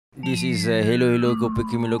This is a Hello Kopi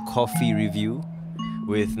coffee review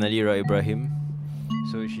with Nadhirah Ibrahim.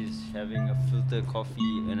 So she's having a filter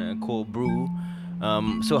coffee and a cold brew.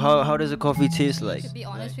 So how does the coffee taste like? To be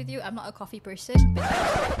honest with you, I'm not a coffee person,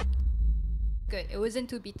 but good. It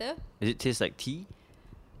wasn't too bitter. Does it taste like tea?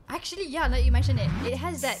 Actually, yeah, now you mention it, it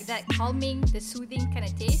has that calming, the soothing kind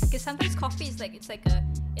of taste. Because sometimes coffee is like it's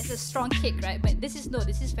a strong kick, right? But this is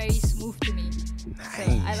very smooth to me. Nice. So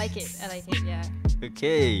I like it. Yeah.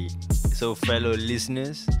 Okay. So fellow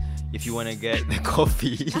listeners, if you want to get the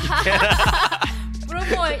coffee,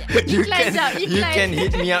 Promote. you can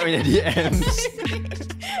hit me up in the DMs.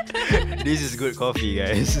 This is good coffee,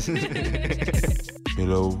 guys.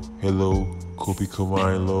 Hello, Kopi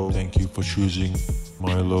Milo. Thank you for choosing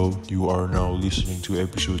Milo. You are now listening to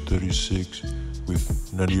episode 36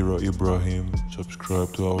 with Nadhirah Ibrahim.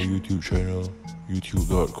 Subscribe to our YouTube channel,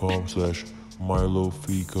 youtube.com/Milo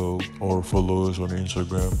Faeqo, or follow us on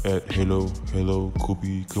Instagram at Hello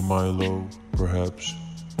Kopi Milo. Perhaps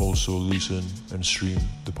also listen and stream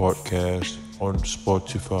the podcast on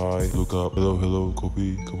Spotify. Look up Hello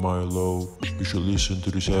Kopi Milo. You should listen to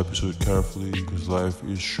this episode carefully because life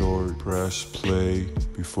is short. Press play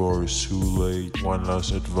before it's too late. One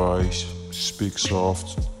last advice: speak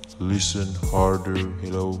soft, listen harder.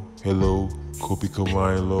 Hello Kopi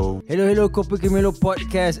Milo. Hello Kopi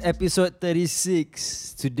podcast episode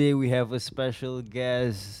 36. Today we have a special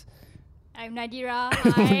guest. I'm Nadhirah.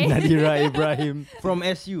 Hi. Nadhirah Ibrahim from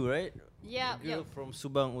SU, right? Yeah. Girl from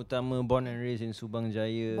Subang Utama, born and raised in Subang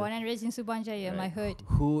Jaya. Born and raised in Subang Jaya, my hood.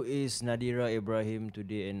 Who is Nadhirah Ibrahim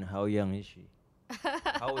today and how young is she?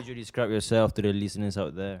 How would you describe yourself to the listeners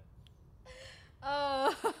out there?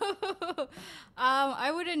 Oh, I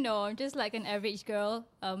wouldn't know. I'm just like an average girl.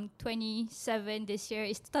 27 this year.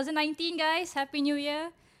 It's 2019, guys. Happy New Year.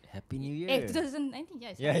 Happy New Year. 2019,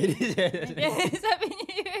 yes. Yeah, it is. Yes, Happy New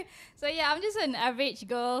Year. So yeah, I'm just an average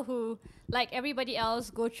girl who, like everybody else,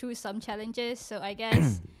 go through some challenges. So I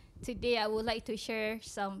guess today I would like to share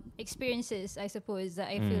some experiences, I suppose, that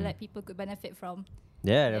I feel like people could benefit from.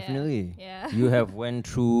 Yeah, definitely. Yeah. You have went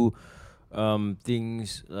through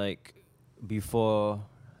things like before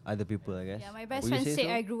other people, I guess. Yeah, my best Would you friend say said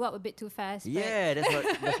so? I grew up a bit too fast. Yeah, that's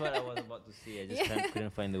what I was about to say. I just couldn't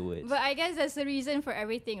find the words. But I guess that's the reason for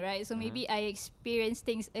everything, right? So maybe I experienced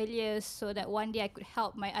things earlier so that one day I could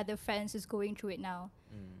help my other friends who's going through it now.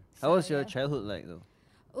 How was your childhood like though?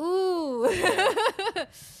 Ooh.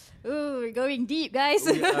 Ooh, we're going deep, guys.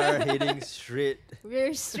 We are heading straight.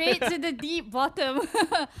 We're straight to the deep bottom.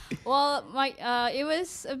 Well, it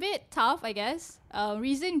was a bit tough, I guess.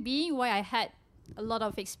 Reason being why I had a lot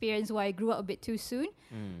of experience why I grew up a bit too soon,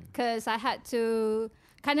 because I had to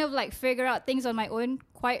kind of like figure out things on my own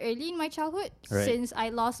quite early in my childhood, since I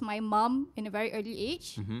lost my mom in a very early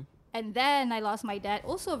age, and then I lost my dad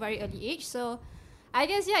also a very early age. So I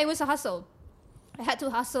guess it was a hustle. I had to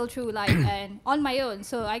hustle through life and on my own.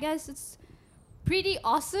 So I guess it's pretty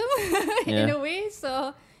awesome in a way.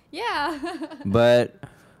 So yeah. But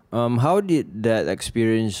how did that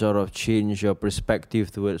experience sort of change your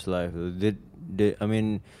perspective towards life? I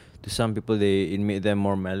mean, to some people, it made them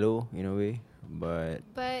more mellow in a way, but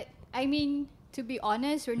I mean, to be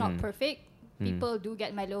honest, we're not perfect. People do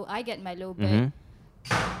get mellow. I get mellow, but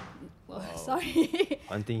sorry.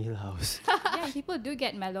 Haunting Hill House. Yeah, people do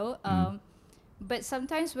get mellow. But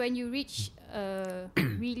sometimes when you reach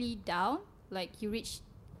really down, like you reach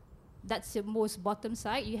that's the most bottom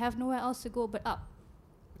side, you have nowhere else to go but up.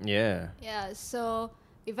 Yeah. Yeah. So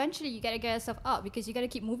eventually you gotta get yourself up because you gotta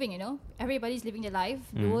keep moving, Everybody's living their life.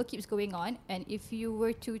 The world keeps going on. And if you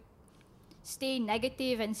were to stay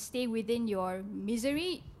negative and stay within your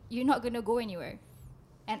misery, you're not gonna go anywhere.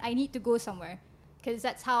 And I need to go somewhere, because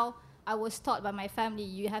that's how I was taught by my family.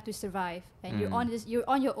 You have to survive, and you're on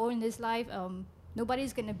your own in this life.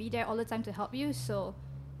 Nobody's gonna be there all the time to help you, so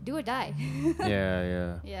do or die.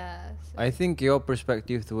 Yeah. So. I think your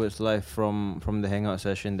perspective towards life from the hangout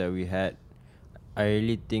session that we had, I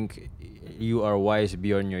really think you are wise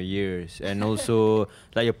beyond your years, and also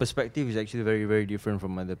like your perspective is actually very, very different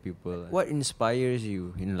from other people. What inspires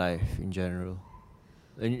you in life in general?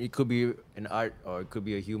 And it could be an art, or it could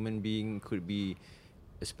be a human being, could be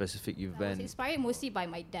a specific I was event. inspired mostly by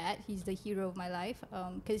my dad. He's the hero of my life,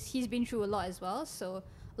 because he's been through a lot as well. So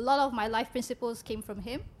a lot of my life principles came from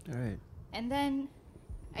him. All right. And then,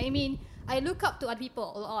 I mean, I look up to other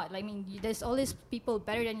people a lot. I mean, there's always people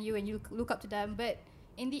better than you, and you look up to them. But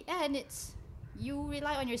in the end, it's you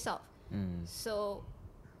rely on yourself. So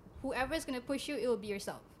whoever's gonna push you, it will be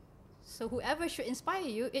yourself. So whoever should inspire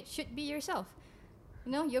you, it should be yourself.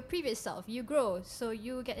 Your previous self. You grow, so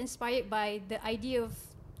you get inspired by the idea of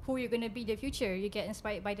who you're gonna be in the future. You get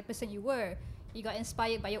inspired by the person you were. You got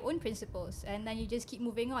inspired by your own principles, and then you just keep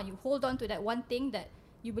moving on. You hold on to that one thing that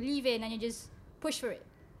you believe in, and you just push for it.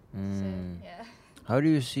 So, yeah. How do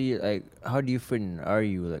you see, like, how different are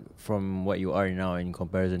you, like, from what you are now in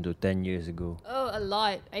comparison to 10 years ago? Oh, a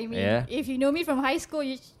lot. I mean, Yeah? if you know me from high school,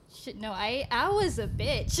 you should know I was a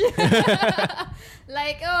bitch.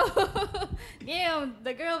 Like, oh, damn,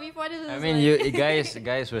 the girl before this was I mean, like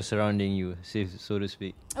guys were surrounding you, so to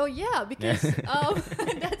speak. Oh yeah, because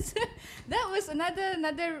that was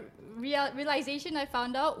another realization I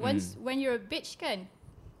found out once when you're a bitch, kan,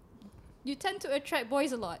 you tend to attract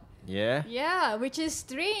boys a lot. Yeah? Yeah, which is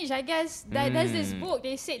strange. I guess that there's this book.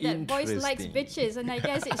 They said that boys likes Interesting. bitches, and I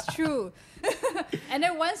guess it's true. And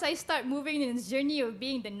then once I start moving in this journey of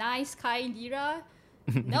being the nice, kind Dira,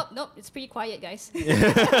 nope, it's pretty quiet, guys. Which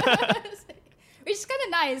is kind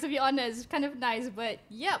of nice, to be honest. Kind of nice, but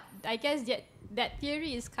yep, I guess that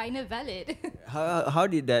theory is kind of valid. How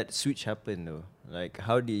did that switch happen though? Like,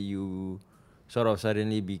 how did you sort of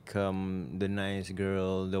suddenly become the nice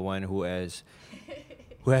girl, the one who has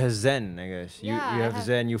Zen, I guess. You Yeah, you I have have-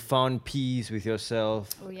 Zen. You found peace with yourself,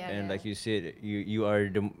 Oh, yeah, and yeah. like you said, you are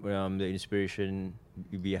the inspiration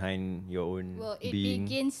behind your own Well, it being.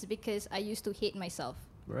 begins because I used to hate myself.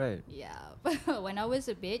 Right. Yeah, when I was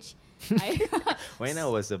a bitch, When I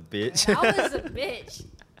was a bitch. when I was a bitch,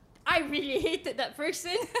 I really hated that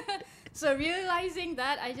person. So realizing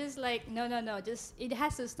that, I just like, no, just it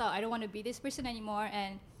has to stop. I don't want to be this person anymore.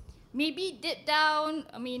 And maybe deep down,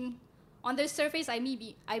 I mean, on the surface, I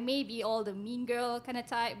may be all the mean girl kind of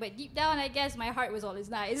type, but deep down, I guess my heart was always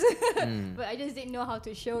nice. But I just didn't know how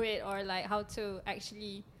to show it or like how to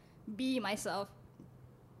actually be myself.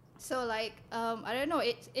 So like, I don't know.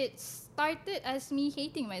 It started as me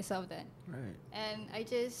hating myself then. Right.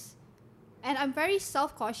 And I'm very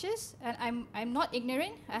self-cautious, and I'm not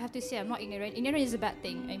ignorant. I have to say I'm not ignorant. Ignorant is a bad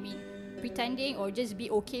thing. I mean, pretending or just be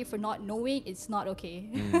okay for not knowing, it's not okay.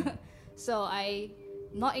 So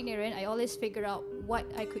not ignorant. I always figure out what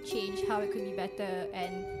I could change, how it could be better,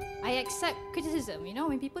 and I accept criticism. You know,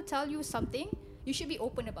 when people tell you something, you should be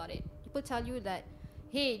open about it. People tell you that,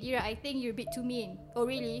 hey, Dira, I think you're a bit too mean. Oh,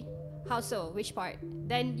 really? How so? Which part?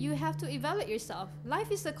 Then you have to evaluate yourself.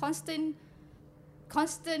 Life is a constant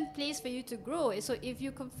place for you to grow. So if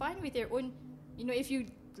you confine with your own, you know, if you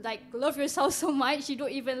like love yourself so much, you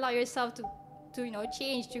don't even allow yourself to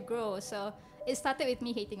change, to grow. So it started with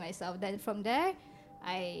me hating myself. Then from there,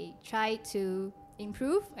 I tried to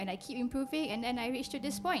improve, and I keep improving, and then I reached to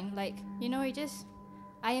this point. Like, you know,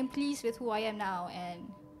 I am pleased with who I am now, and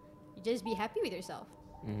you just be happy with yourself.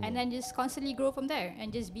 And then just constantly grow from there,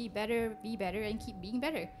 and just be better, and keep being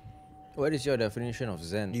better. What is your definition of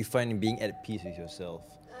Zen? Do you find being at peace with yourself?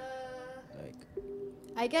 Like,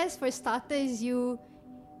 I guess for starters, you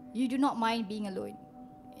do not mind being alone,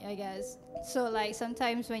 I guess. So like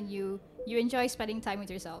sometimes when you enjoy spending time with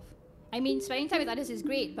yourself. I mean, spending time with others is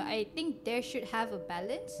great, but I think there should have a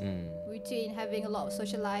balance between having a lot of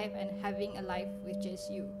social life and having a life with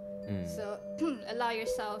just you. So allow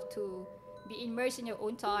yourself to be immersed in your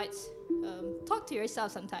own thoughts. Talk to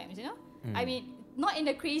yourself sometimes, you know? I mean, not in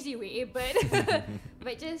a crazy way, but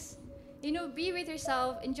but just, you know, be with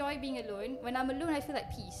yourself, enjoy being alone. When I'm alone, I feel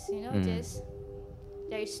like peace, you know, just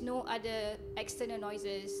there's no other external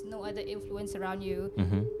noises, no other influence around you.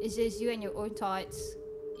 It's just you and your own thoughts,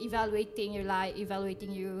 evaluating your life,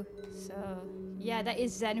 evaluating you. So yeah, that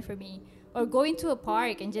is Zen for me. Or going to a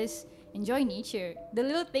park and just enjoy nature. The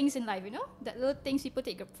little things in life, you know, that little things people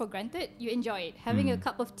take for granted, you enjoy it. Having a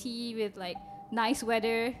cup of tea with like nice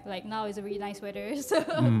weather, like now is a really nice weather. So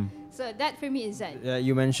so that for me is Zen. yeah,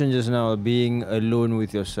 you mentioned just now being alone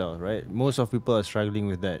with yourself, right? Most of people are struggling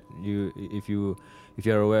with that. If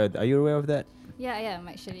you're aware, are you aware of that? Yeah, I am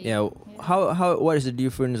actually. Yeah. How what is the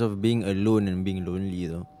difference of being alone and being lonely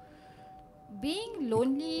though? Being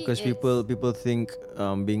lonely Because is, people think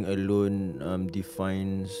being alone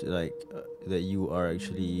defines like that you are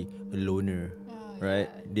actually a loner, right?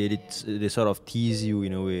 They sort of tease you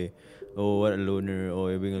in a way. Oh, what a loner! Oh,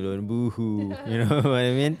 you're being alone. Boo hoo! You know what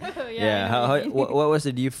I mean? Yeah, I know What was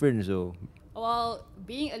the difference though? well,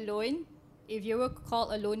 being alone, if you were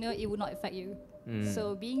called a loner, it would not affect you.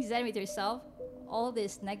 So being Zen with yourself, all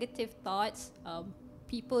these negative thoughts,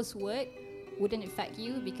 people's word wouldn't affect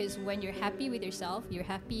you, because when you're happy with yourself, you're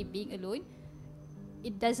happy being alone,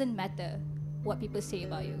 it doesn't matter what people say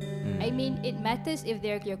about you. I mean, it matters if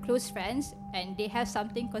they're your close friends and they have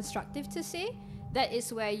something constructive to say. That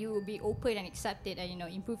is where you will be open and accept it and, you know,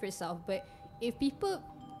 improve yourself. But if people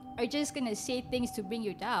are just gonna say things to bring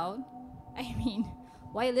you down, I mean,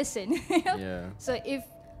 why listen? Yeah. So if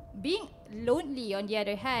Being lonely, on the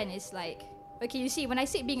other hand, is like, okay, you see, when I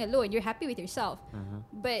say being alone, you're happy with yourself,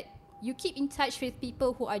 but you keep in touch with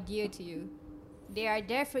people who are dear to you. They are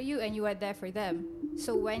there for you and you are there for them.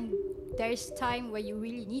 So when there's time where you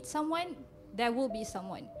really need someone, there will be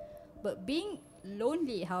someone. But being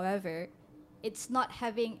lonely, however, it's not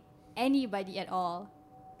having anybody at all.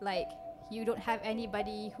 Like, you don't have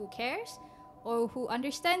anybody who cares or who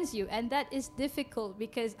understands you, and that is difficult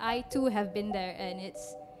because I too have been there, and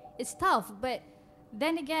it's tough. But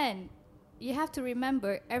then again, you have to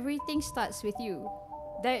remember, everything starts with you.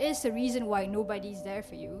 There is a reason why nobody's there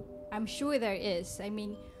for you. I'm sure there is. I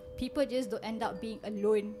mean, people just don't end up being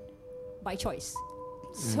alone by choice.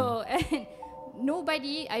 So, and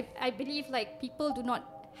nobody, I believe, like, people do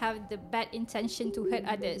not have the bad intention to hurt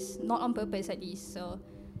others, not on purpose at least. So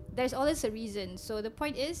there's always a reason. So the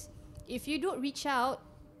point is, if you don't reach out,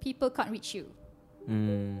 people can't reach you.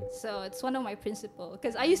 So it's one of my principles,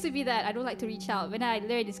 because I used to be that. I don't like to reach out. When I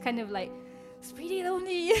learned, it's kind of like, it's pretty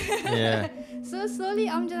lonely. Yeah. So slowly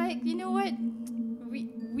I'm just like, you know what,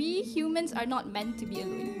 we humans are not meant to be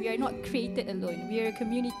alone. We are not created alone. We are a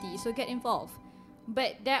community, so get involved.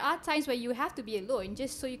 But there are times where you have to be alone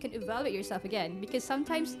just so you can evaluate yourself again, because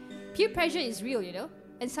sometimes peer pressure is real, you know,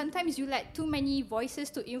 and sometimes you let too many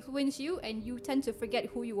voices to influence you and you tend to forget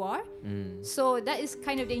who you are. So that is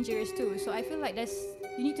kind of dangerous too. So I feel like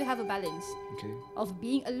you need to have a balance of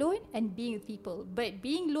being alone and being with people. But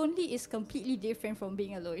being lonely is completely different from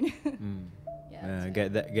being alone.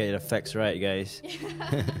 Get the facts right, guys.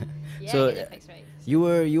 Yeah, So, get the facts right. You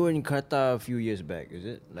were in Qatar a few years back, is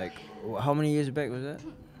it? Like, how many years back was that?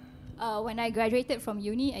 When I graduated from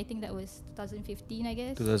uni, I think that was 2015, I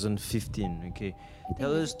guess. 2015. Okay.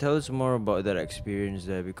 Tell us more about that experience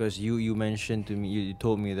there, because you mentioned to me, you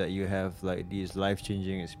told me that you have like this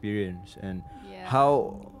life-changing experience, and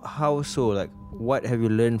how so, like, what have you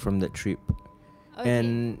learned from that trip? Okay.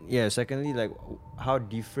 And secondly, like, how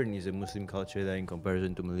different is the Muslim culture there in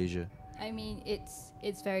comparison to Malaysia? I mean,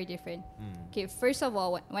 it's very different. Okay, first of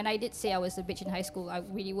all, when I did say I was a bitch in high school, I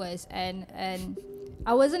really was, and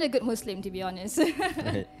I wasn't a good Muslim, to be honest.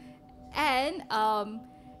 Right. And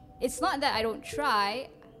it's not that I don't try.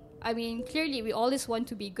 I mean, clearly we always want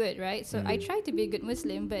to be good, right? So I try to be a good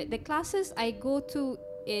Muslim, but the classes I go to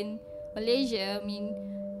in Malaysia, I mean,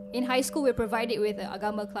 in high school we're provided with an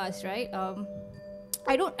agama class, right?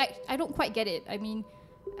 I don't quite get it. I mean,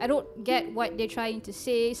 I don't get what they're trying to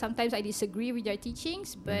say. Sometimes I disagree with their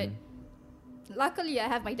teachings, but luckily I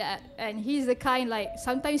have my dad, and he's the kind, like,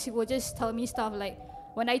 sometimes he will just tell me stuff, like,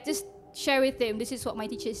 when I just share with him, this is what my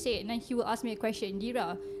teacher said, and then he will ask me a question,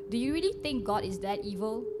 Dira, do you really think God is that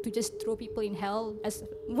evil to just throw people in hell as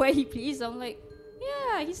where he please? I'm like,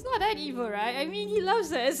 yeah, he's not that evil, right? I mean, he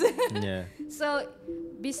loves us. Yeah. So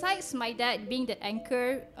besides my dad being the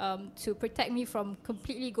anchor to protect me from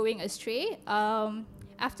completely going astray,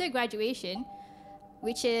 after graduation,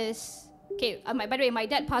 which is by the way, my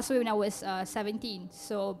dad passed away when I was 17.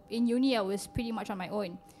 So in uni, I was pretty much on my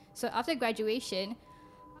own. So after graduation,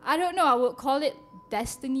 I don't know, I would call it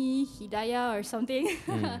destiny, hidayah or something.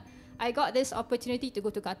 I got this opportunity to go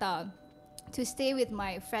to Qatar to stay with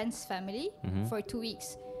my friend's family for 2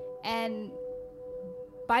 weeks. And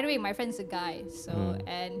by the way, my friend's a guy, so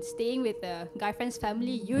and staying with a guy friend's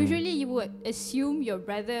family, usually you would assume your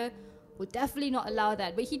brother would definitely not allow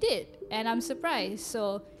that, but he did, and I'm surprised.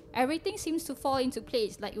 So everything seems to fall into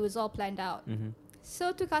place, like it was all planned out.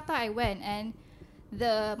 So to Qatar I went, and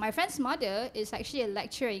my friend's mother is actually a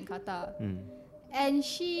lecturer in Qatar, and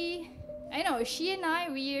she and I,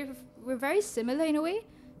 we're very similar in a way.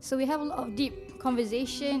 So we have a lot of deep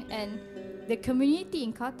conversation, and the community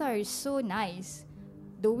in Qatar is so nice.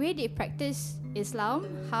 The way they practice Islam,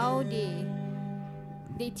 how they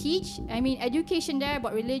teach. I mean, education there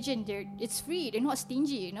about religion, it's free. They're not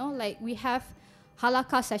stingy, you know. Like, we have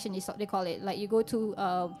halakha session, is what they call it. Like, you go to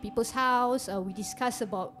people's house. We discuss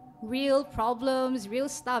about real problems, real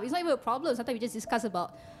stuff. It's not even a problem. Sometimes we just discuss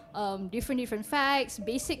about different facts,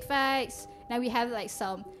 basic facts. Now we have like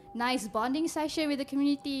some nice bonding session with the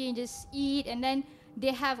community and just eat, and then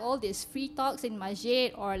they have all these free talks in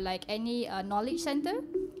masjid or like any knowledge center.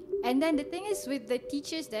 And then the thing is, with the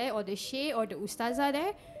teachers there, or the sheikh or the ustazah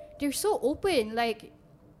there, they're so open. Like,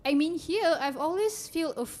 I mean, here I've always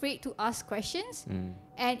feel afraid to ask questions,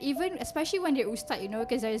 and even especially when they're ustad, you know,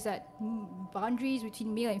 because there's that boundaries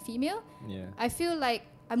between male and female. I feel like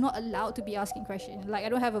I'm not allowed to be asking questions. Like, I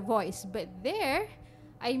don't have a voice. But there,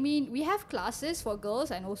 I mean, we have classes for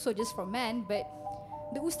girls and also just for men, but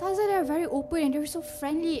the ustazah, they're very open and they're so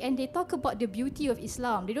friendly, and they talk about the beauty of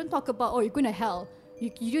Islam. They don't talk about, oh, you're going to hell.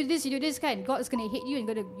 you do this kind, God is gonna hate you and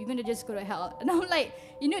you're gonna just go to hell. And I'm like,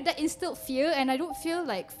 that instilled fear, and I don't feel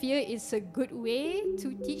like fear is a good way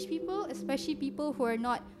to teach people, especially people who are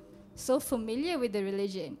not so familiar with the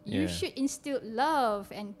religion. You should instill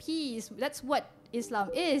love and peace. That's what Islam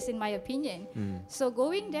is, in my opinion. So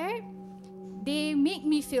going there, they make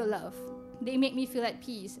me feel love. They make me feel at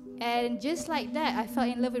peace. And just like that, I fell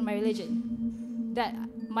in love with my religion. That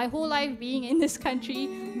my whole life being in this country,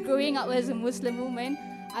 growing up as a Muslim woman,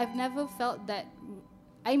 I've never felt that.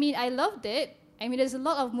 I mean, I loved it. I mean, there's a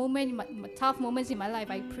lot of tough moments in my life.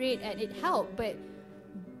 I prayed and it helped, but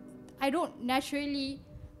I don't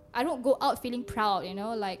go out feeling proud,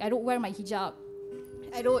 like I don't wear my hijab.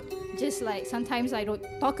 I don't just like, sometimes I don't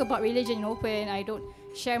talk about religion in open. I don't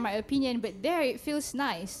share my opinion, but there it feels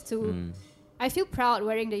nice to, I feel proud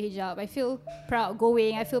wearing the hijab. I feel proud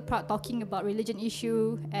going. I feel proud talking about religion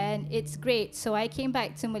issue, and it's great. So I came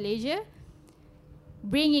back to Malaysia,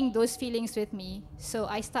 bringing those feelings with me. So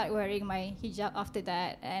I start wearing my hijab after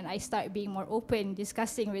that, and I start being more open,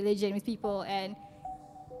 discussing religion with people, and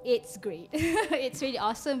it's great. It's really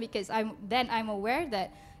awesome because I'm aware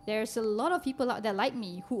that there's a lot of people out there like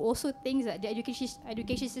me who also think that the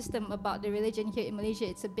education system about the religion here in Malaysia,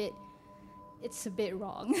 it's a bit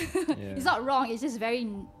wrong. Yeah. It's not wrong. It's just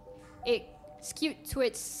it skewed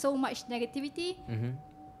towards so much negativity.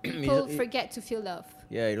 People forget to feel love.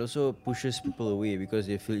 Yeah, it also pushes people away because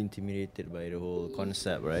they feel intimidated by the whole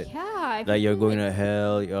concept, right? Yeah, like you're going to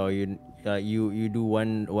hell, or you do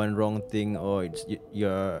one wrong thing, or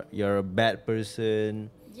you're a bad person.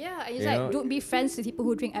 Yeah, it's like, don't be friends with people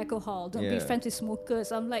who drink alcohol. Don't be friends with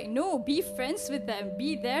smokers. I'm like, no, be friends with them.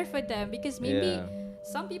 Be there for them, because maybe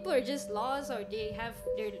some people are just lost, or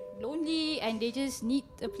they're lonely and they just need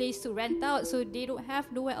a place to rent out, so they don't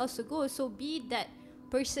have nowhere else to go. So be that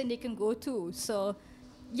person they can go to. So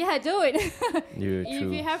yeah, do it.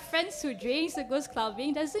 If you have friends who drinks or goes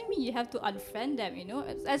clubbing, doesn't mean you have to unfriend them.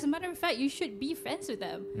 As a matter of fact, you should be friends with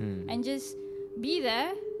them and just be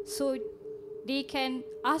there so they can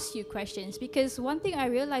ask you questions. Because one thing I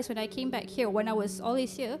realized when I came back here, when I was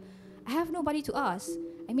always here, I have nobody to ask.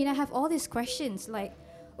 I mean, I have all these questions like,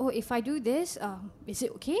 oh, if I do this, is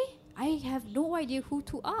it okay? I have no idea who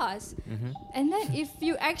to ask. And then if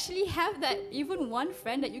you actually have that, even one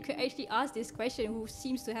friend that you can actually ask this question, who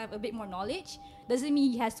seems to have a bit more knowledge, doesn't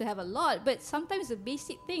mean he has to have a lot, but sometimes the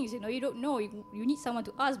basic things, you don't know. You need someone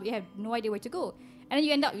to ask, but you have no idea where to go. And then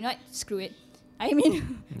you end up, screw it. I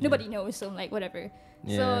mean, nobody knows, so I'm like, whatever.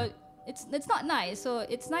 Yeah. So it's not nice. So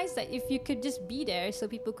it's nice that if you could just be there so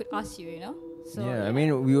people could ask you, So, I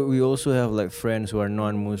mean, we also have like friends who are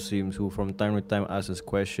non-Muslims who from time to time ask us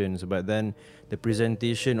questions, but then the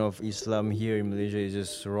presentation of Islam here in Malaysia is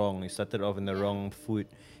just wrong. It started off in the wrong foot.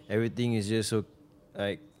 Everything is just so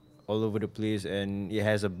like all over the place, and it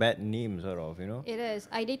has a bad name, sort of, It is.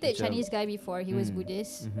 I dated a Chinese guy before. He was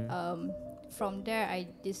Buddhist. From there, I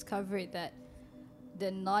discovered that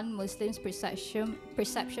the non-Muslims'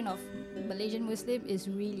 perception of Malaysian Muslim is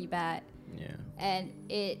really bad. Yeah. And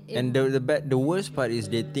and the worst part is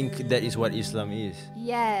they think that is what Islam is.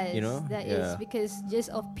 Yes, that is because just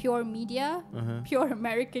of pure media, pure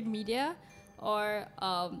American media, or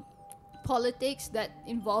politics that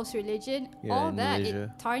involves religion, all that Malaysia.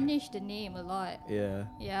 It tarnished the name a lot.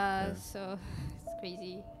 Yeah. So it's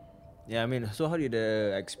crazy. Yeah, I mean, so how did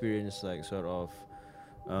the experience like sort of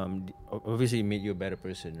obviously it made you a better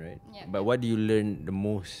person, right? Yeah. But what do you learn the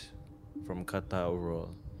most from Qatar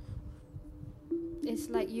overall?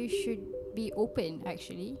 It's like you should be open,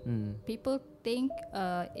 actually. People think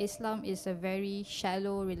Islam is a very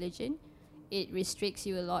shallow religion. It restricts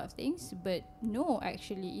you a lot of things. But no,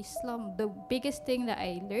 actually, Islam, the biggest thing that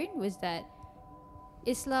I learned was that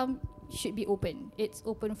Islam should be open. It's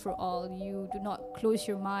open for all. You do not close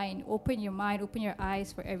your mind. Open your mind, open your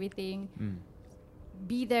eyes for everything.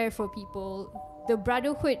 Be there for people. The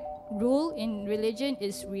brotherhood rule in religion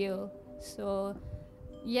is real. So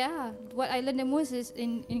yeah, what I learned the most is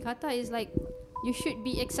in Qatar is like you should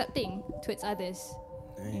be accepting towards others.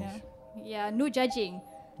 Nice. Yeah, no judging.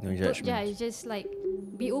 No judgment. Yeah, it's just like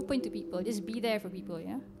be open to people. Just be there for people.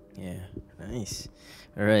 Yeah. Yeah, nice.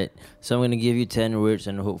 All right, so I'm gonna give you 10 words,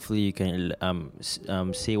 and hopefully you can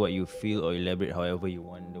say what you feel or elaborate however you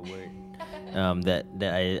want the word.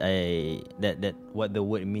 That what the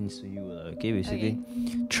word means to you. Okay, basically,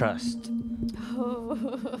 trust. Oh.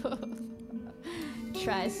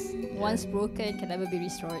 Trust, once broken, can never be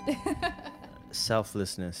restored.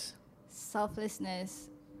 Selflessness. Selflessness.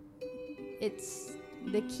 It's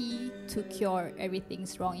the key to cure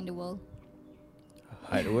everything's wrong in the world.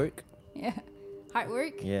 Hard work. Yeah. Hard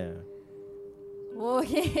work? Yeah.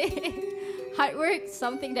 Okay. hard work,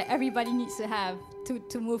 something that everybody needs to have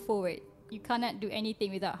to move forward. You cannot do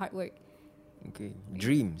anything without hard work. Okay.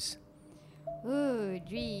 Dreams. Ooh,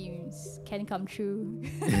 dreams can come true.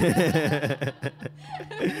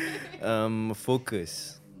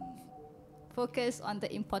 Focus. Focus on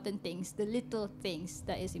the important things, the little things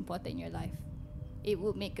that is important in your life. It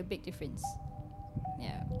will make a big difference.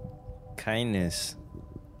 Yeah. Kindness.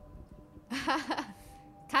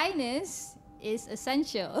 Kindness is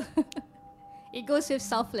essential. It goes with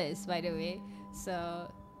selfless, by the way.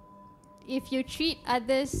 So if you treat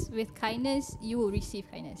others with kindness, you will receive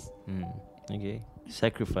kindness. Okay.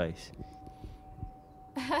 Sacrifice.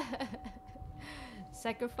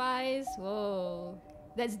 Sacrifice, whoa.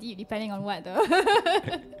 That's deep, depending on what though.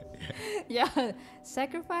 Yeah.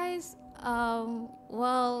 Sacrifice,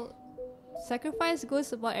 well, sacrifice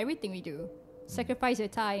goes about everything we do. Sacrifice your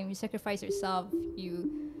time, you sacrifice yourself,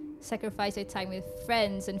 you sacrifice your time with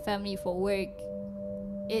friends and family for work.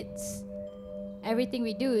 It's everything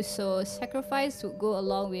we do. So sacrifice would go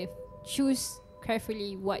along with choose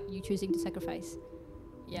carefully what you're choosing to sacrifice.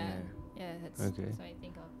 Yeah, that's what I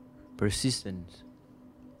think of. Persistence.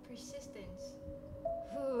 Persistence.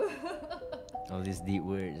 All these deep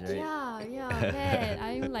words, right? Yeah, man.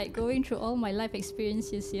 I'm like going through all my life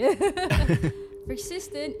experiences here.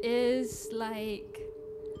 Persistent is like,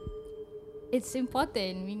 it's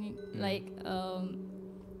important. Meaning, like,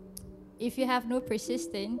 if you have no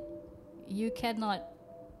persistence, you cannot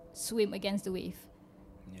swim against the wave.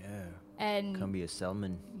 Yeah. And Can't be a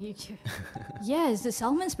salmon. yes, the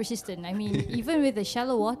salmon's persistent. I mean, even with the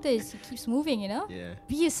shallow waters, it keeps moving, you know? Yeah.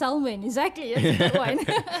 Be a salmon, exactly. That's a good one.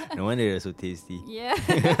 No wonder they're so tasty. Yeah.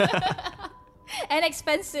 And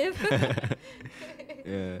expensive.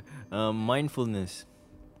 Yeah. Mindfulness.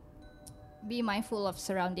 Be mindful of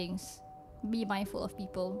surroundings. Be mindful of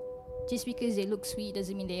people. Just because they look sweet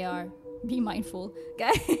doesn't mean they are. Be mindful,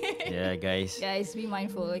 guys. Yeah, guys. Guys, be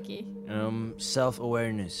mindful, okay?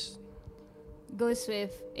 Self-awareness. Goes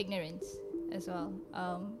with ignorance as well.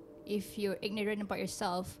 If you're ignorant about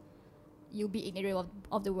yourself, you'll be ignorant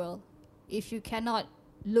of the world. If you cannot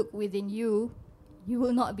look within you, you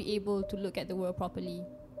will not be able to look at the world properly.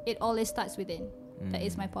 It always starts within. That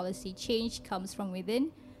is my policy. Change comes from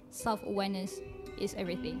within. Self-awareness is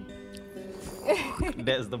everything.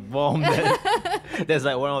 That's the bomb. That's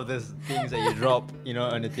like one of those things that you drop, you know,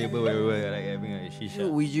 on the table where we were like having a shisha.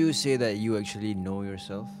 Would you say that you actually know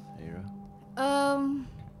yourself, Nadhirah?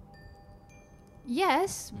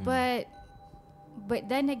 Yes, but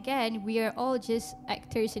then again, we are all just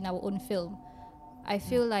actors in our own film. I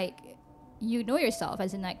feel like you know yourself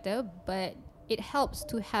as an actor, but it helps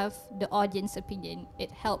to have the audience opinion.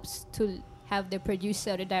 It helps to have the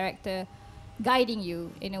producer, the director guiding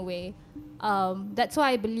you in a way. That's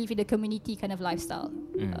why I believe in the community kind of lifestyle.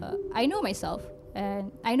 I know myself,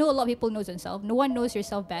 and I know a lot of people know themselves. No one knows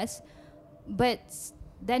yourself best, but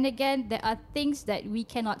then again, there are things that we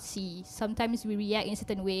cannot see. Sometimes we react in a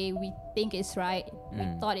certain way. We think it's right. We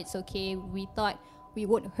thought it's okay. We thought we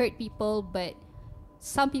won't hurt people, but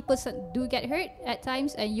some people do get hurt at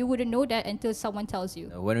times, and you wouldn't know that until someone tells you.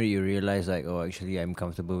 When do you realize, like, oh, actually, I'm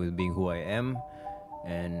comfortable with being who I am,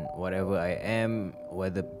 and whatever I am,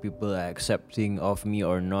 whether people are accepting of me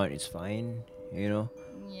or not, it's fine, you know?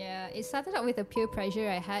 Yeah, it started out with a peer pressure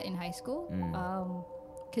I had in high school.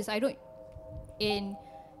 Because I don't,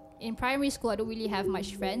 in primary school, I don't really have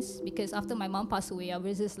much friends, because after my mom passed away, I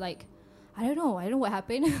was just like, I don't know what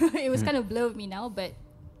happened. It was kind of blur with me now, but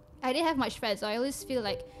I didn't have much friends, so I always feel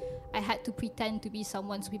like I had to pretend to be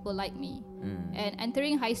someone so people like me. And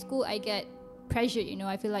entering high school, I get pressure, you know.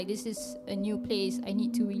 I feel like this is a new place. I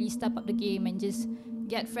need to really step up the game and just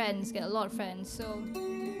get a lot of friends. So,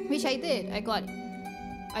 which I did. I got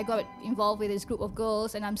involved with this group of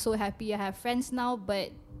girls, and I'm so happy I have friends now,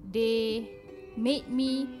 but they made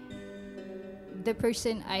me the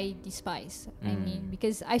person I despise. I mean,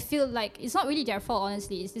 because I feel like it's not really their fault,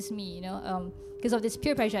 honestly. It's just me, you know. Because of this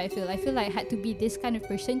peer pressure, I feel like I had to be this kind of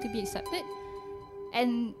person to be accepted,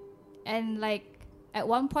 and like at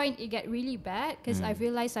one point it got really bad because I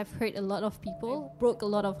realized I've hurt a lot of people, broke a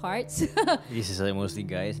lot of hearts. This is like mostly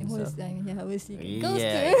guys and stuff. Mostly girls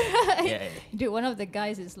Yeah. too. Yeah. Dude, one of the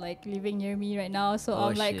guys is like living near me right now, so Oh,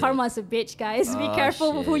 I'm like, shit. karma's a bitch, guys. Be Oh,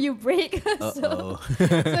 careful shit. who you break. Uh-oh.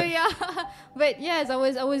 So yeah, but yes, I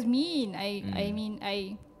was mean. I mean,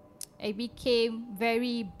 I became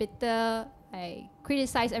very bitter. I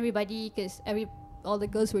criticized everybody because all the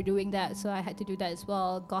girls were doing that, so I had to do that as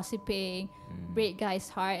well. Gossiping, break guys'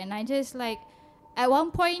 heart, and I just like, at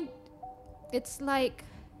one point, it's like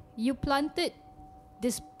you planted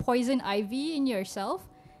this poison ivy in yourself,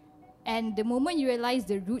 And the moment you realize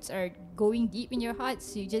the roots are going deep in your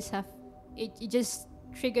hearts, you just have it just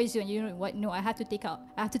triggers you, and you know what? No, I have to take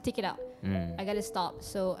it out. I gotta stop.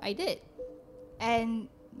 So I did.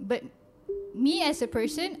 But me as a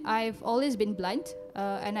person, I've always been blunt,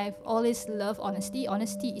 and I've always loved honesty.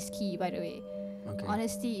 Honesty is key, by the way. Okay.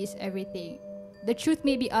 Honesty is everything. The truth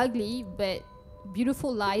may be ugly, but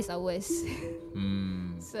beautiful lies are worse.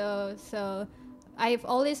 So I've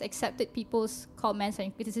always accepted people's comments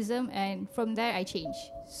and criticism, and from there I changed.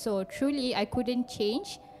 So truly, I couldn't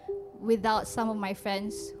change without some of my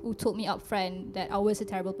friends who told me upfront that I was a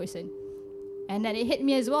terrible person. And then it hit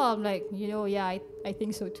me as well. I'm like, I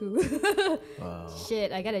think so too. Wow.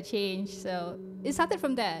 Shit, I gotta change. So it started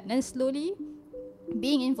from there. And then slowly,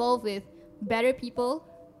 being involved with better people,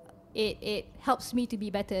 it helps me to be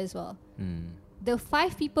better as well. The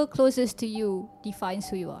 5 people closest to you defines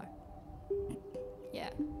who you are. Yeah.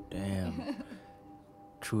 Damn.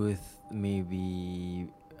 Truth may be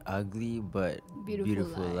ugly, but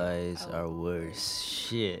beautiful lies are worse.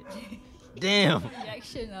 Shit. Damn.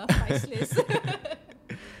 Reaction priceless.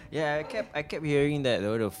 Yeah, I kept hearing that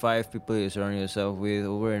though. The 5 people you surround yourself with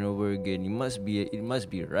over and over again. It must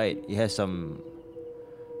be right. It has some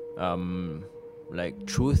like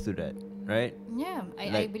truth to that, right? Yeah,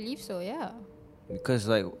 I believe so. Yeah. Because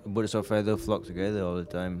like birds of feather flock together all the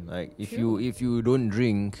time. Like if you don't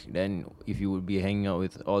drink, then if you would be hanging out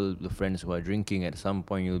with all the friends who are drinking, at some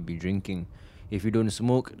point you'll be drinking. If you don't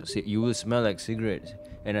smoke, you will smell like cigarettes,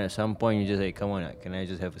 and at some point you just like, come on, can I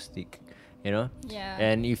just have a stick? Yeah.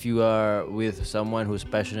 And if you are with someone who's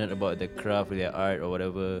passionate about their craft, their art or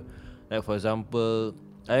whatever, like for example,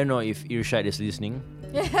 I don't know if Irshad is listening,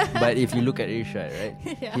 but if you look at Irshad, right,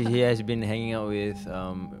 he has been hanging out with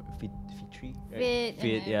Fitri, right?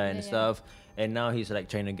 Fit, and stuff. And now he's like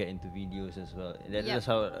trying to get into videos as well. That's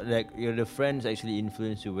how like the friends actually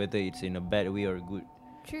influence you, whether it's in a bad way or good.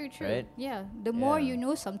 True. Right? Yeah. The more you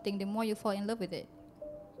know something, the more you fall in love with it.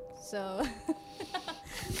 So,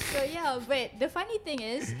 but the funny thing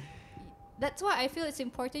is, that's why I feel it's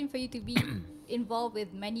important for you to be involved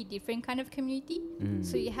with many different kind of community,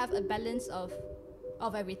 so you have a balance of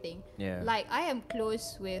everything. Yeah. Like I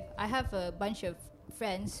have a bunch of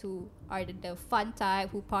friends who are the fun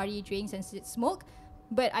type, who party, drinks and smoke,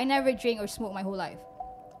 but I never drink or smoke my whole life.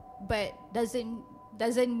 But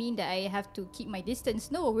doesn't mean that I have to keep my distance.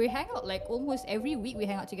 No, we hang out like almost every week. We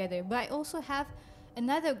hang out together. But I also have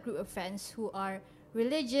another group of friends who are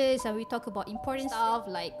religious, and we talk about important stuff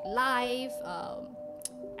like life,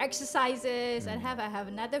 exercises. And I have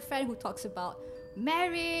another friend who talks about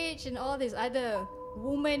marriage and all this other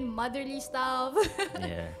motherly stuff.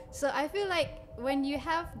 So I feel like when you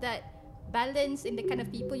have that balance in the kind of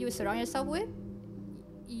people you surround yourself with,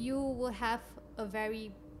 you will have a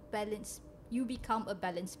very balanced. You become a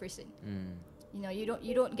balanced person.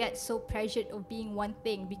 You don't get so pressured of being one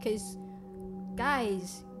thing, because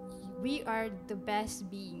guys, we are the best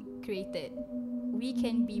being created. We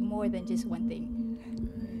can be more than just one thing.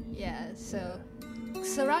 So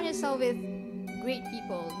surround yourself with great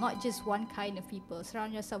people, not just one kind of people.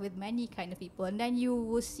 Surround yourself with many kind of people, and then you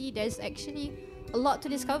will see there's actually a lot to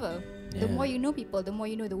discover. The more you know people, the more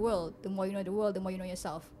you know the world. The more you know the world, the more you know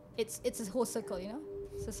yourself. It's a whole circle,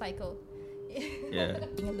 It's a cycle.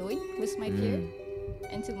 Being alone was my fear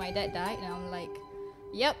until my dad died, and I'm like,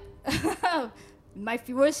 yep. My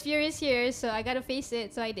worst fear is here, so I gotta face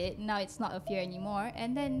it. So I did. Now it's not a fear anymore.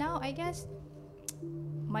 And then now I guess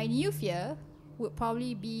my new fear would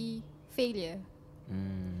probably be failure.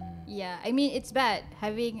 Yeah, I mean it's bad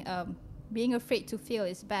having being afraid to fail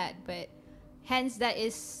is bad, but hence that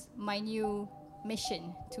is my new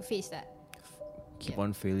mission, to face that. Keep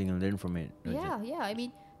on failing and learn from it. Yeah. I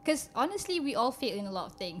mean, because honestly, we all fail in a lot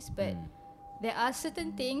of things, but there are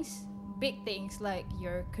certain things, big things like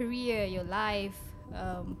your career, your life,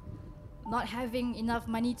 not having enough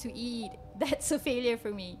money to eat. That's a failure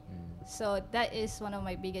for me. So that is one of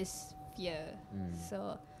my biggest fear.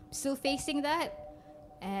 So still facing that,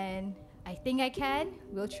 and I think I can.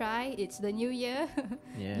 We'll try. It's the new year,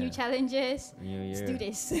 new challenges. Let's do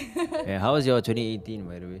this. How was your 2018,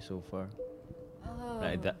 by the way, so far?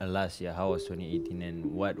 Like last year, how was 2018, and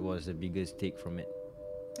what was the biggest take from it?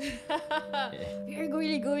 We're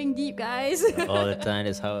really going deep, guys. All the time.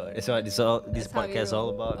 That's what this podcast is all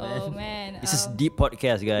about, man. Oh man, This is deep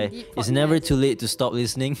podcast, guy. It's never too late to stop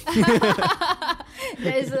listening.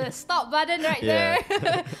 There's a stop button right there.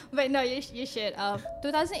 But no, you should.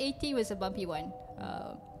 2018 was a bumpy one,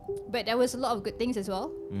 but there was a lot of good things as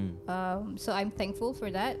well. So I'm thankful for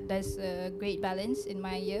that. There's a great balance in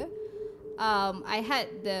my year. I had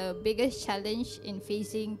the biggest challenge in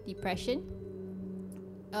facing depression.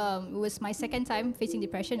 It was my second time facing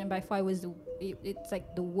depression, and by far it's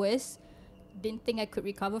like the worst. Didn't think I could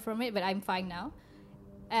recover from it, but I'm fine now.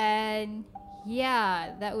 And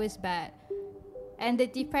yeah, that was bad. And the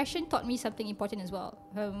depression taught me something important as well.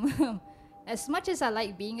 As much as I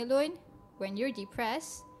like being alone, when you're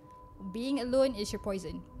depressed, being alone is your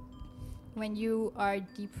poison. When you are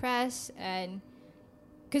depressed, and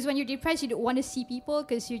because when you're depressed, you don't want to see people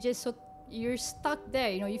because you're stuck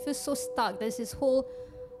there. You feel so stuck. There's this whole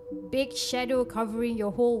big shadow covering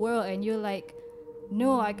your whole world, and you're like,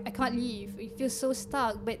 no, I can't leave. You feel so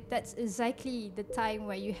stuck. But that's exactly the time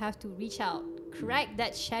where you have to reach out, crack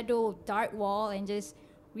that shadow dark wall, and just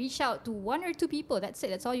reach out to one or two people. That's it.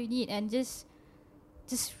 That's all you need. And just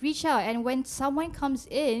reach out. And when someone comes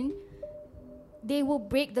in, they will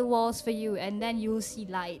break the walls for you, and then you'll see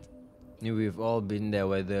light. We've all been there,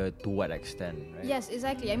 whether to what extent, right? Yes,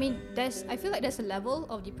 exactly. I mean, I feel like there's a level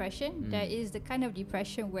of depression. There is the kind of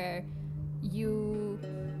depression where you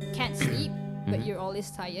can't sleep, but you're always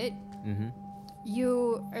tired.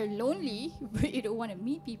 You are lonely, but you don't want to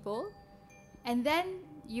meet people. And then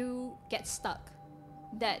you get stuck.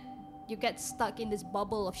 You get stuck in this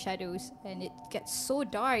bubble of shadows, and it gets so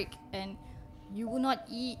dark, and you will not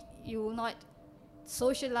eat, you will not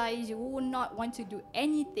socialize, you will not want to do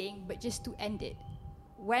anything but just to end it.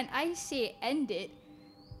 When I say end it,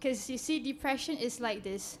 because you see, depression is like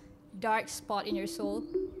this dark spot in your soul.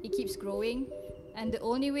 It keeps growing, and the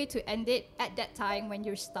only way to end it at that time when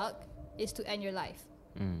you're stuck is to end your life.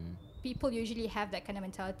 People usually have that kind of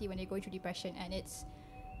mentality when they go through depression, and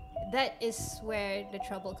that is where the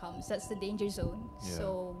trouble comes. That's the danger zone. Yeah.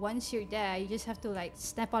 So once you're there, you just have to like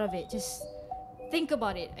snap out of it. Just think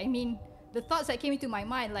about it. I mean, the thoughts that came into my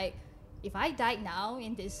mind, like, if I died now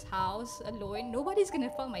in this house alone, nobody's gonna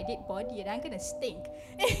find my dead body, and I'm gonna stink.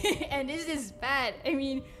 And this is bad. I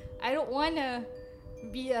mean, I don't wanna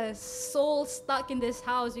be a soul stuck in this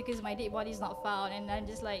house because my dead body's not found. And I'm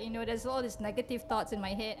just like, there's all these negative thoughts in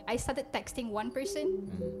my head. I started texting one person,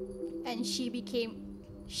 and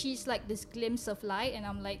she's like this glimpse of light, and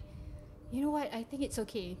I'm like, you know what, I think it's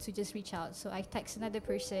okay to just reach out. So I text another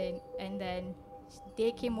person, and then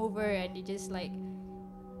they came over, and they just like,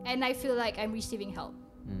 and I feel like I'm receiving help,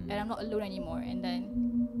 and I'm not alone anymore. And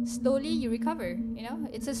then slowly you recover.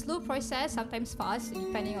 It's a slow process, sometimes fast,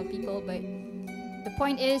 depending on people. But the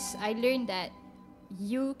point is, I learned that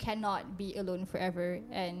you cannot be alone forever,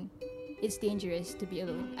 and it's dangerous to be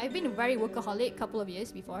alone. I've been a very workaholic couple of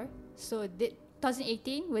years before, so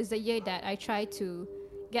 2018 was the year that I tried to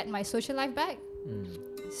get my social life back.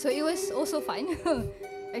 So it was also fun.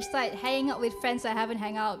 I started hanging out with friends I haven't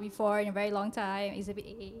hung out before in a very long time. Exhibit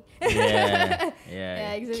A.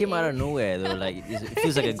 Yeah. Exhibit Came out A. of nowhere though. Like it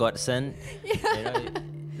feels like a godsend.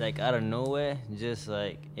 Like out of nowhere, just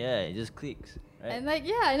like it just clicks. Right? And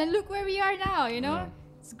and then look where we are now.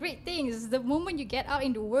 It's great things. The moment you get out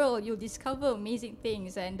in the world, you'll discover amazing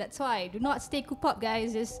things, and that's why do not stay cooped up,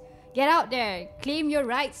 guys. Just get out there, claim your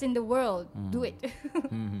rights in the world. Do it.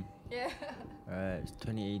 Yeah. Alright, it's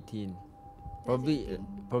 2018. Probably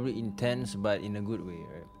intense, but in a good way,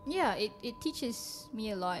 right? Yeah, it teaches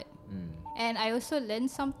me a lot. And I also learned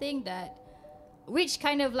something which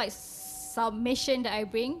kind of like submission that I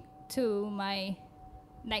bring to my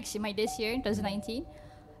this year, 2019.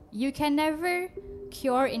 You can never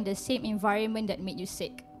cure in the same environment that made you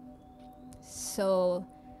sick. So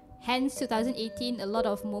hence 2018, a lot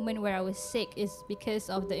of moment where I was sick is because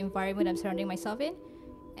of the environment I'm surrounding myself in.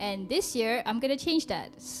 And this year, I'm gonna change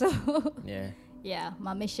that. So yeah,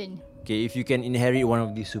 my mission. Okay, if you can inherit one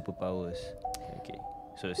of these superpowers, okay.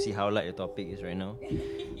 So see how light the topic is right now.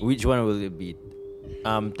 Which one will it be?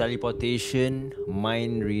 Teleportation,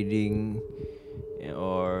 mind reading,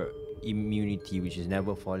 or immunity, which is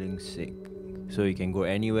never falling sick. So you can go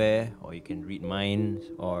anywhere, or you can read minds,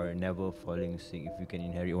 or never falling sick. If you can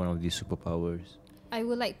inherit one of these superpowers, I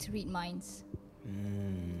would like to read minds.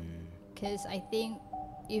 Because I think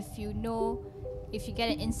if you get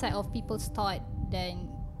an insight of people's thought, then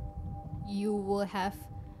you will have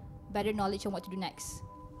better knowledge on what to do next.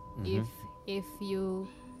 If you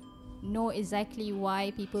know exactly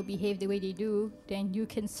why people behave the way they do, then you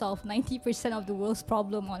can solve 90% of the world's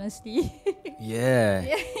problem, honestly. Yeah.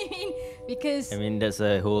 Because that's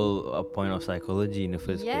a whole point of psychology in the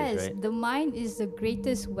first place, right? The mind is the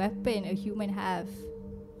greatest weapon a human have.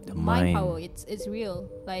 The mind mind power, it's real.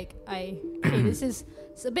 Like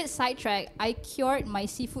it's a bit sidetracked. I cured my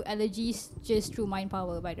seafood allergies just through mind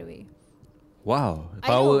power, by the way. Wow,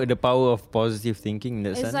 the power of positive thinking in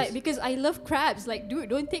that sense. It's like, because I love crabs. Like, dude,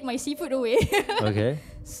 don't take my seafood away. Okay.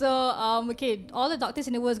 So all the doctors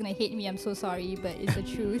in the world is gonna hate me. I'm so sorry, but it's the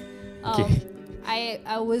truth.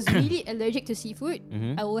 I was really allergic to seafood.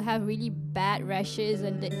 I will have really bad rashes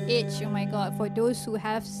and the itch. Oh my god! For those who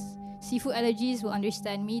have seafood allergies, will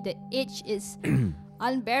understand me. The itch is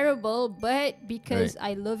unbearable. But because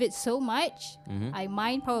I love it so much, I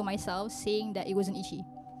mind power myself saying that it wasn't itchy.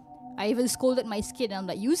 I even scolded my skin. I'm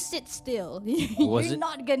like, you sit still. You're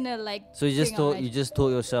not gonna like. So you just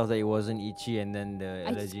told yourself that it wasn't itchy, and then the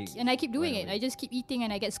allergy. And I keep doing it. I just keep eating,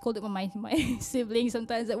 and I get scolded by my siblings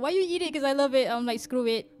sometimes. Like, why you eat it? Because I love it. I'm like, screw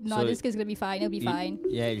it. No, So this kid's gonna be fine. It'll be fine.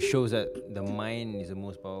 Yeah, it shows that the mind is the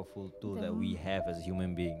most powerful tool that we have as a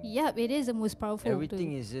human being. Yep, it is the most powerful.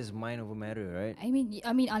 Everything is just mind over matter, right? I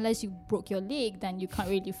mean, unless you broke your leg, then you can't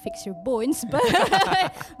really fix your bones. But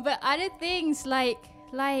but other things like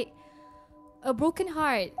a broken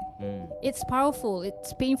heart, it's powerful,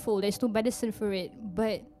 it's painful, there's no medicine for it.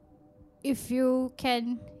 But if you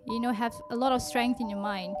can, have a lot of strength in your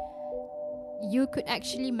mind, you could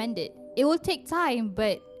actually mend it. It will take time,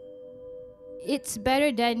 but it's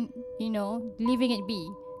better than, leaving it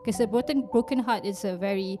be. Because a broken heart is a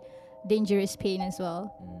very dangerous pain as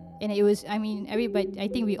well. And it was, everybody, I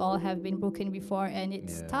think we all have been broken before, and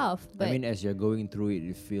it's tough. But as you're going through it,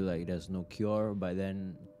 you feel like there's no cure, but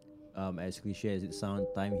then as cliche as it sounds,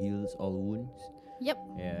 time heals all wounds. Yep.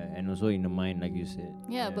 Yeah, and also in the mind, like you said.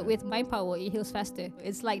 Yeah, but with mind power, it heals faster.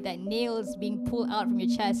 It's like that nails being pulled out from your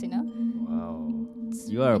chest, Wow.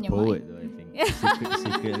 You are a poet, though, I think.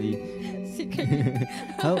 Secretly.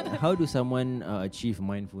 How do someone achieve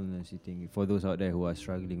mindfulness, you think, for those out there who are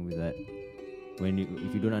struggling with that?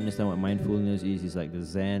 If you don't understand what mindfulness is, it's like the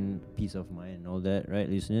Zen peace of mind and all that, right,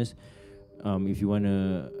 listeners? If you want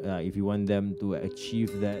them to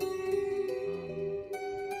achieve that, and being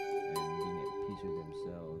at peace with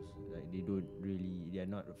themselves, like they're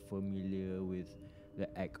not familiar with the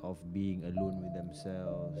act of being alone with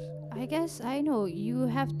themselves. I guess I know you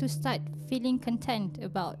have to start feeling content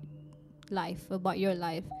about life, about your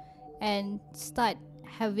life, and start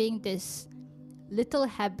having this little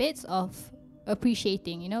habits of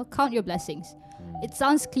appreciating. Count your blessings. It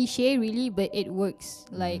sounds cliche, really, but it works.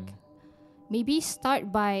 Like. Maybe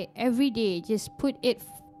start by every day. Just put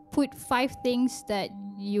 5 things that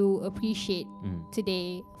you appreciate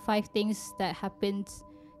today. 5 things that happened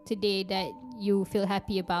today that you feel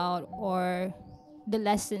happy about, or the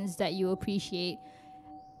lessons that you appreciate.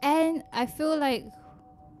 And I feel like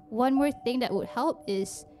one more thing that would help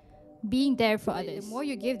is being there for others. The more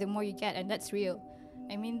you give, the more you get, and that's real.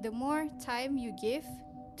 The more time you give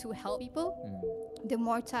to help people, the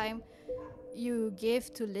more time you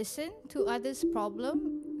give to listen to others'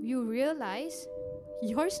 problem, you realize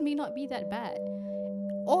yours may not be that bad.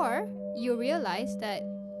 Or you realize that,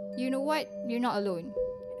 you know what, you're not alone.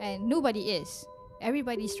 And nobody is.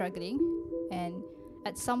 Everybody's struggling. And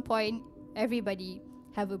at some point, everybody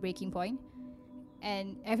have a breaking point.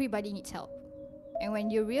 And everybody needs help. And when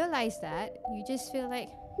you realize that, you just feel like,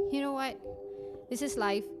 you know what, this is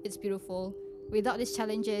life, it's beautiful. Without these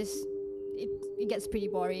challenges, it gets pretty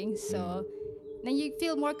boring. So then you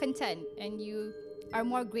feel more content and you are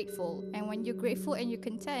more grateful. And when you're grateful and you're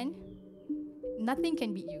content, nothing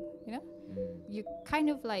can beat you. You kind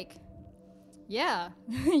of like,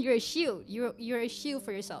 you're a shield. You're a shield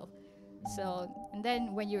for yourself. So, and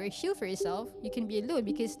then when you're a shield for yourself, you can be alone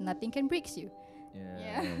because nothing can break you.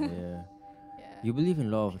 Yeah. You believe in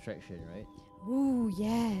law of attraction, right? Ooh,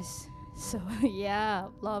 yes. So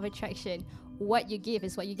law of attraction. What you give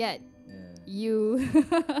is what you get. You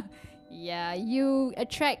you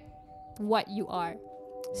attract what you are.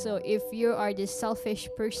 So if you are this selfish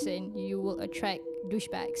person, you will attract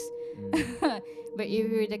douchebags. But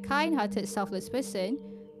if you're the kind-hearted, selfless person,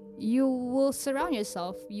 you will surround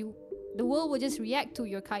yourself. The world will just react to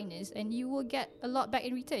your kindness, and you will get a lot back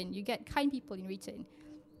in return. You get kind people in return.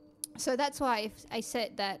 So that's why I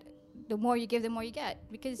said that the more you give, the more you get,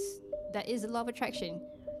 because that is the law of attraction.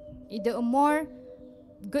 The more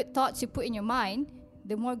good thoughts you put in your mind,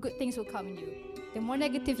 the more good things will come in you. The more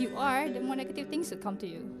negative you are, the more negative things will come to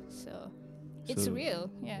you. So it's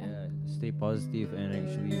real. Yeah. Stay positive, and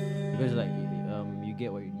actually, because you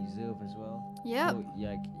get what you deserve as well. Yeah. So,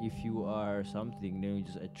 if you are something, then you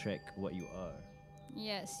just attract what you are.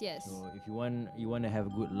 Yes. So if you want to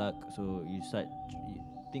have good luck, so you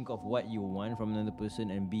think of what you want from another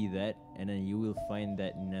person and be that, and then you will find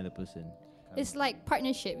that in another person. It's like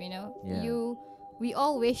partnership, Yeah. We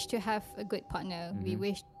all wish to have a good partner.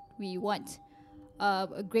 We want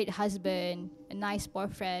a great husband, a nice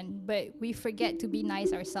boyfriend, but we forget to be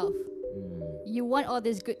nice ourselves. You want all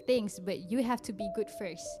these good things, but you have to be good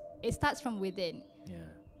first. It starts from within. Yeah.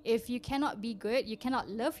 If you cannot be good, you cannot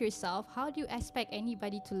love yourself, how do you expect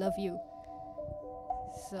anybody to love you?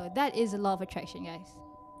 So that is a law of attraction, guys.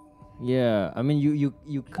 Yeah, I mean,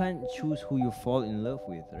 you can't choose who you fall in love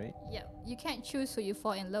with, right? Yeah, you can't choose who you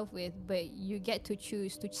fall in love with, but you get to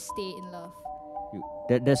choose to stay in love.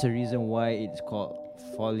 That's the reason why it's called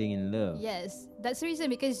falling in love. Yes, that's the reason,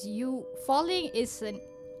 because you falling is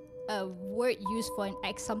a word used for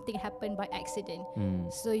something happened by accident.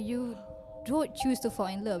 So you don't choose to fall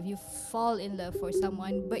in love. You fall in love for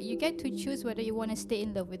someone, but you get to choose whether you want to stay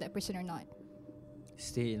in love with that person or not.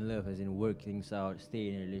 Stay in love as in work things out, stay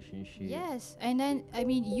in a relationship. Yes, and then I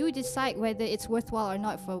mean you decide whether it's worthwhile or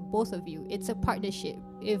not for both of you. It's a partnership.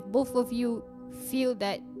 If both of you feel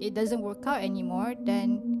that it doesn't work out anymore,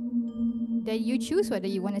 then you choose whether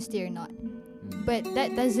you want to stay or not. But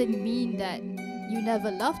that doesn't mean that you never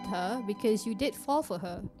loved her, because you did fall for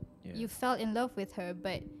her. Yeah. You fell in love with her,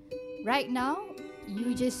 but right now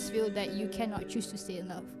you just feel that you cannot choose to stay in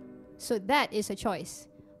love. So that is a choice.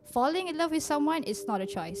 Falling in love with someone is not a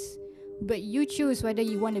choice, but you choose whether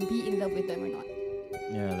you want to be in love with them or not.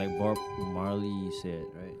 Yeah, like Bob Marley said,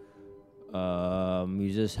 right?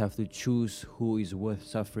 You just have to choose who is worth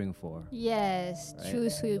suffering for. Yes, Right.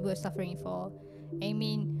 choose who you were suffering for. I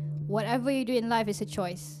mean, whatever you do in life is a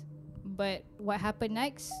choice, but what happened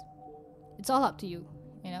next, it's all up to you.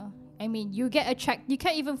 You know, I mean, you get attract. You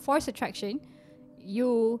can't even force attraction.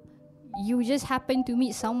 You just happen to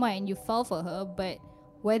meet someone and you fall for her, but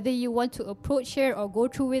whether you want to approach her or go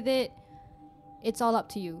through with it, it's all up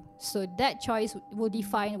to you. So that choice will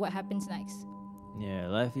define what happens next. Yeah,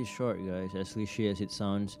 life is short, guys. As cliche as it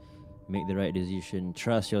sounds, make the right decision.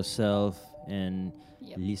 Trust yourself and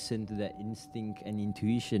Yep. listen to that instinct and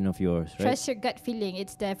intuition of yours, right? Trust your gut feeling.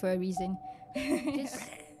 It's there for a reason. Just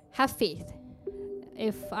have faith.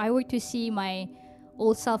 If I were to see my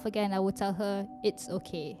old self again, I would tell her, it's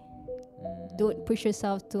okay. Don't push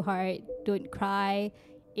yourself too hard. Don't cry.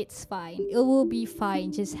 It's fine. It will be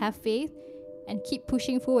fine. Just have faith and keep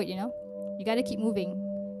pushing forward, you know. You got to keep moving.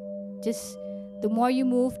 Just the more you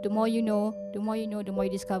move, the more you know, the more you know, the more you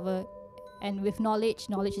discover. And with knowledge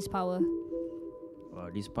is power. Wow,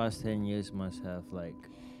 these past 10 years must have like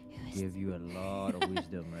give you a lot of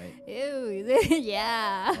wisdom, right? Ew.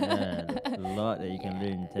 Yeah. Yeah, a lot that you can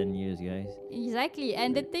learn in 10 years, guys. Exactly.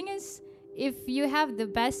 And the thing is, if you have the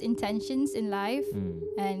best intentions in life,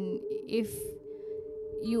 and if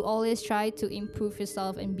you always try to improve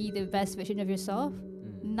yourself and be the best version of yourself,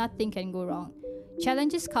 nothing can go wrong.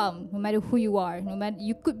 Challenges come no matter who you are. No matter,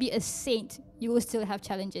 you could be a saint, you will still have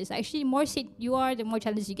challenges. Actually, more saint you are, the more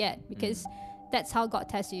challenges you get, because that's how God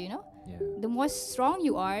tests you, you know. Yeah. The more strong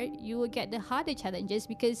you are, you will get the harder challenges,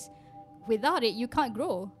 because without it you can't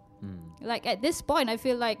grow. Like at this point, I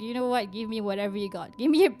feel like, you know what, give me whatever you got,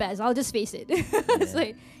 give me your best, I'll just face it. It's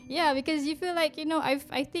like, yeah, because you feel like, you know, I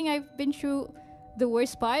think I've been through the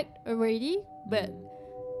worst part already, but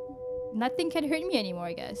nothing can hurt me anymore,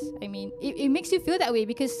 I guess. I mean, it makes you feel that way,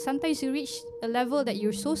 because sometimes you reach a level that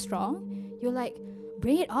you're so strong, you're like,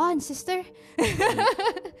 bring it on, sister.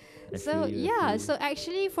 So yeah, so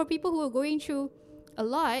actually for people who are going through a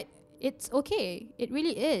lot, it's okay. It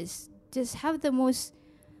really is. Just have the most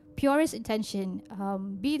purest intention,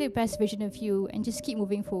 be the best version of you, and just keep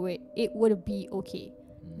moving forward. It would be okay.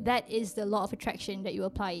 That is the law of attraction that you're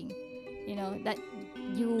applying. You know, that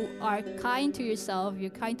you are kind to yourself, you're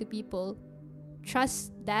kind to people.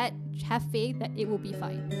 Trust that, have faith that it will be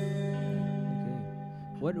fine.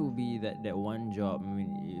 Okay. What would be that one job? I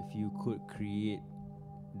mean, if you could create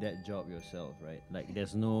that job yourself, right? Like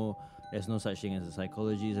there's no such thing as a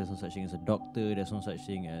psychologist, there's no such thing as a doctor, there's no such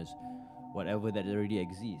thing as whatever that already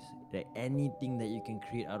exists. Like anything that you can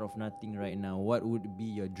create out of nothing right now, what would be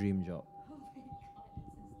your dream job?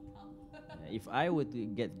 If I were to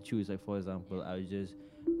get to choose, like for example,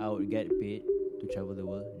 I would get paid to travel the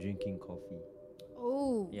world drinking coffee.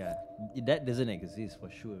 Oh. Yeah, that doesn't exist for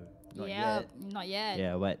sure. Not yet. Not yet.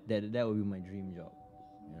 Yeah, but that would be my dream job.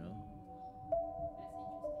 You know.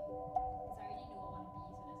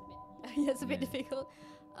 That's a bit difficult.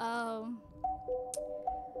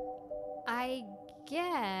 I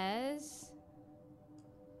guess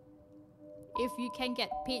if you can get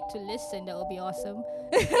paid to listen, that would be awesome.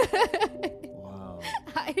 Wow.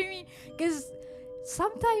 I mean, because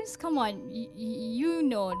sometimes, come on, you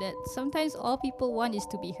know that sometimes all people want is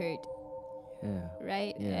to be heard. Yeah.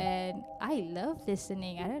 Right? Yeah. And I love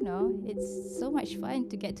listening. I don't know. It's so much fun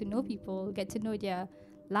to get to know people, get to know their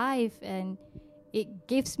life, and it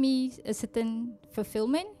gives me a certain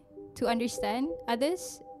fulfillment to understand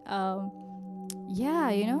others.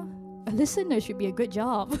 Yeah, you know, a listener should be a good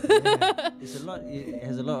job. Yeah. It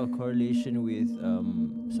has a lot of correlation with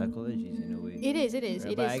psychologies in a way. It is.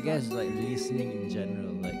 Right, It but is. I guess like listening in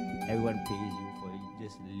general, like everyone pays you for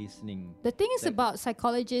just listening. The thing is Like- about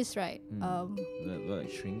psychologists, right? Like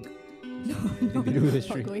shrink. No, Nothing to do with not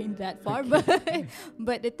shrink. going that far, but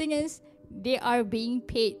but the thing is, they are being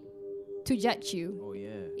paid to judge you Oh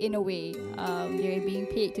yeah. in a way. They're being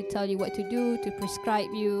paid to tell you what to do, to prescribe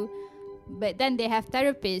you. But then they have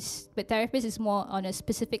therapists, but therapists is more on a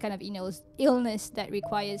specific kind of illness that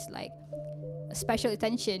requires like special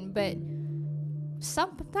attention. But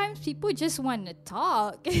sometimes people just want to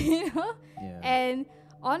talk, you know. Yeah. And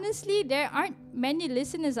honestly, there aren't many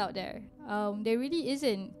listeners out there. There really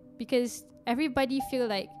isn't, because everybody feel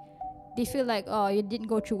like oh, you didn't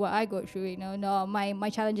go through what I go through, you know. No, my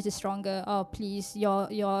challenges is stronger. Oh, please, your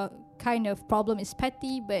kind of problem is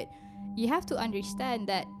petty. But you have to understand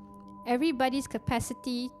that everybody's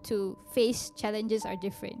capacity to face challenges are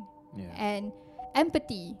different. Yeah. And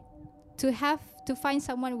empathy, to find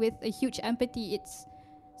someone with a huge empathy,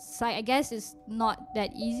 I guess it's not that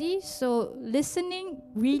easy. So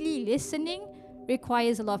really listening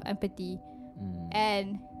requires a lot of empathy.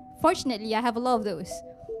 And fortunately, I have a lot of those.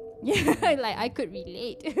 Yeah, like I could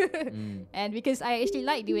relate. And because I actually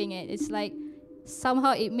like doing it, it's like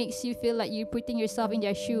somehow it makes you feel like you're putting yourself in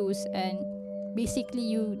their shoes, and basically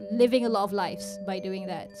you living a lot of lives by doing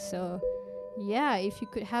that. So yeah, if you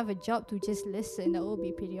could have a job to just listen, that would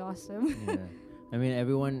be pretty awesome. Yeah. I mean,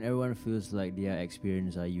 everyone feels like their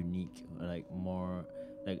experience are unique, like more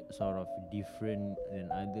like sort of different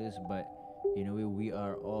than others, but in a way we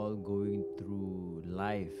are all going through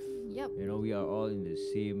life. Yep. You know, we are all in the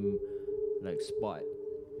same like spot.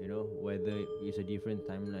 You know, whether it's a different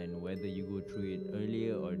timeline, whether you go through it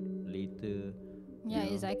earlier or later. Yeah, you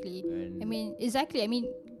know, exactly. and I mean,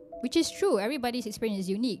 which is true. Everybody's experience is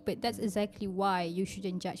unique, but that's exactly why you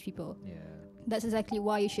shouldn't judge people. yeah. That's exactly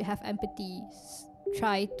why you should have empathy.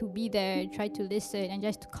 Try to be there, try to listen, and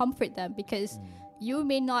just to comfort them, because you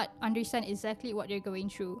may not understand exactly what they're going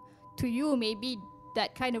through. To you, maybe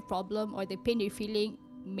that kind of problem or the pain they're feeling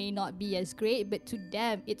may not be as great, but to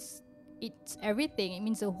them, it's everything. It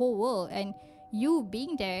means the whole world. And you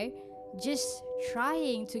being there, just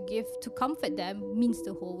trying to comfort them, means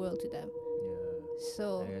the whole world to them. Yeah.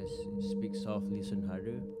 So I guess speak soft, listen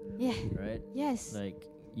harder, yeah, right? yes. Like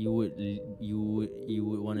you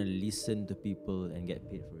would want to listen to people and get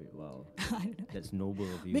paid for it. Wow, that's noble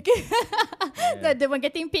of you. Because Yeah. the one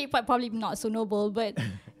getting paid part probably not so noble, but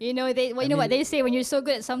you know what they say, when you're so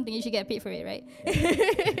good at something, you should get paid for it, right?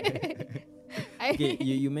 Okay,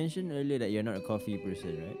 you mentioned earlier that you're not a coffee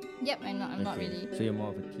person, right? Yep, I'm not really. So you're more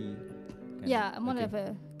of a tea. Yeah, I'm more of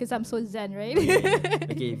a, because I'm so zen, right?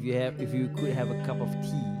 Okay, if you could have a cup of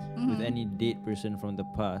tea with any date person from the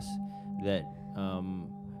past, that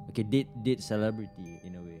date celebrity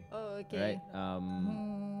in a way, Oh, okay.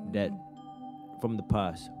 right? That from the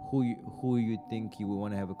past, who you think you would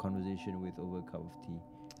want to have a conversation with over a cup of tea?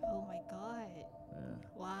 Oh my god.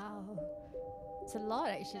 Wow. It's a lot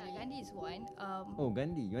actually. Yeah, Gandhi is one. Oh,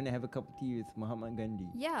 Gandhi. You want to have a cup of tea with Mahatma Gandhi?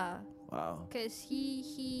 Yeah, Wow. because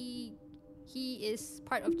he is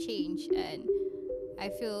part of change, and I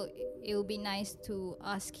feel it would be nice to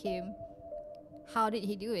ask him, how did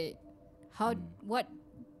he do it? What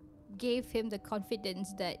gave him the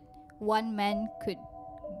confidence that one man could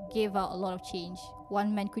give out a lot of change?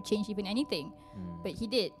 One man could change even anything, but he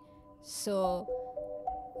did. So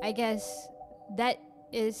I guess that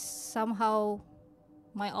is somehow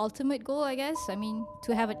my ultimate goal, I guess. I mean,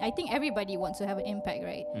 I think everybody wants to have an impact,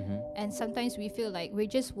 right? And sometimes we feel like we're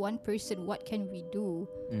just one person, what can we do?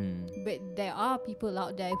 But there are people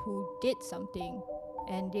out there who did something,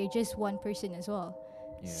 and they're just one person as well.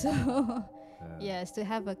 Yeah. So yes, to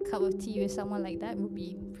have a cup of tea with someone like that would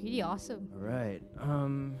be pretty awesome. Right.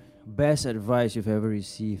 Best advice you've ever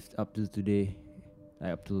received up to today,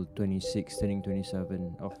 like up to 26, turning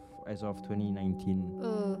 27, as of 2019.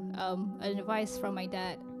 An advice from my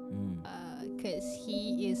dad, because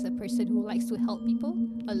he is a person who likes to help people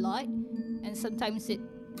a lot, and sometimes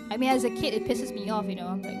as a kid it pisses me off, you know.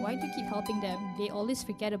 I'm like, why do you keep helping them? They always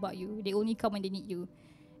forget about you. They only come when they need you.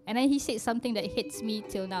 And then he said something that hits me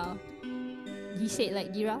till now. He said,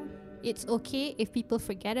 like, Dira, it's okay if people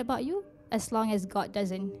forget about you as long as God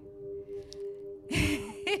doesn't.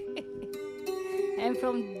 And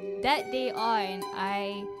from that day on,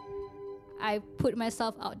 I put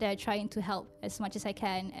myself out there trying to help as much as I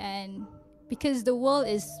can, and because the world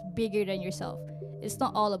is bigger than yourself. It's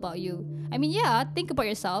not all about you. I mean, yeah, think about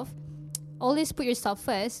yourself. Always put yourself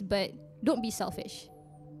first, but don't be selfish.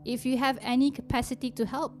 If you have any capacity to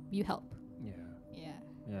help, you help. Yeah.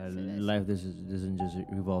 Yeah, So life doesn't just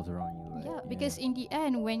revolve around you, right? Yeah, because in the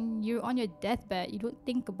end, when you're on your deathbed, you don't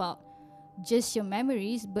think about just your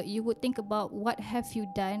memories, but you would think about what have you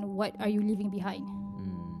done, what are you leaving behind.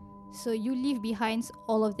 So you leave behind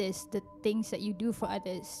all of this, the things that you do for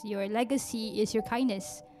others. Your legacy is your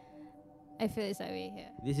kindness. I feel it's that way. Yeah.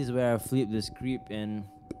 This is where I flip the script and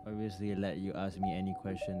obviously let you ask me any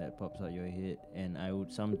question that pops out your head, and I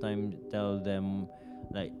would sometimes tell them,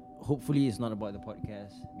 like, hopefully it's not about the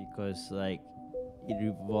podcast, because like it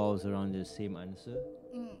revolves around the same answer.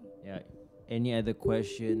 Yeah. Any other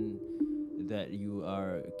question that you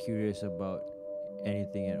are curious about,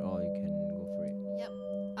 anything at all, you can go for it. Yep.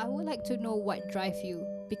 I would like to know what drives you,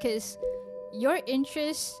 because your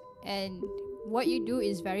interest and what you do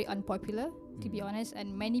is very unpopular, to be honest,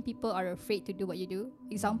 and many people are afraid to do what you do.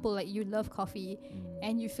 Example, like you love coffee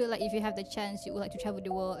and you feel like if you have the chance you would like to travel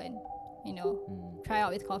the world and try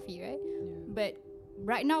out with coffee, right? But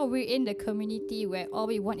right now we're in the community where all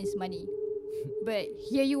we want is money. But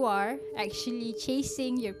here you are actually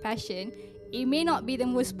chasing your passion. It may not be the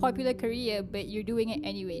most popular career, but you're doing it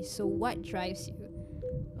anyway. So what drives you?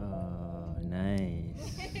 Nice.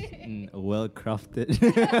 A well-crafted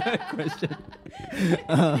question.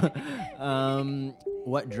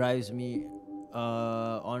 What drives me?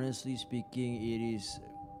 Honestly speaking, it is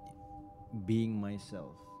being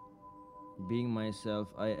myself. Being myself,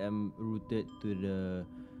 I am rooted to the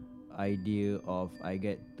idea of I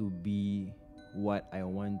get to be what I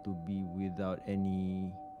want to be without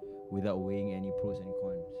weighing any pros and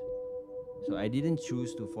cons. So I didn't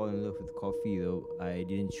choose to fall in love with coffee though. I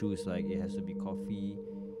didn't choose like it has to be coffee.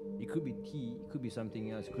 It could be tea, it could be something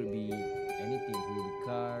else, it could be anything, it could be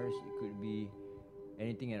cars, it could be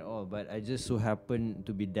anything at all. But I just so happen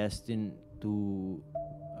to be destined to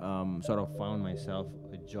sort of found myself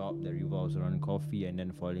a job that revolves around coffee and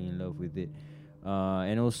then falling in love with it.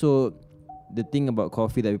 And also the thing about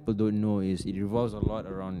coffee that people don't know is it revolves a lot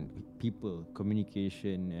around people,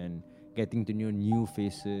 communication, and getting to know new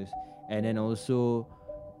faces. And then also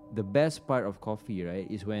the best part of coffee, right,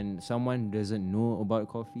 is when someone doesn't know about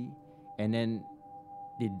coffee and then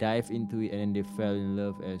they dive into it and then they fell in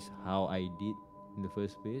love as how I did in the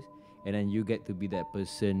first place, and then you get to be that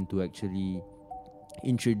person to actually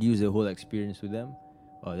introduce the whole experience to them.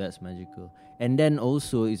 Oh, that's magical. And then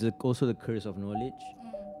also it's also the curse of knowledge.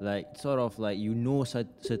 Like sort of like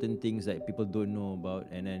certain things that people don't know about,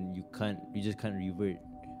 and then you just can't revert.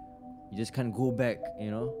 You just can't go back,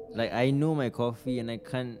 Like I know my coffee and I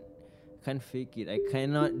can't fake it. I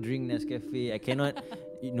cannot drink Nescafe. I cannot,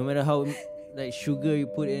 no matter how like sugar you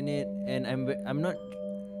put in it. And I'm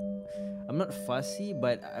not fussy,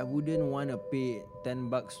 but I wouldn't want to pay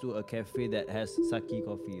 $10 to a cafe that has sake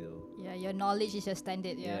coffee though. Yeah, your knowledge is your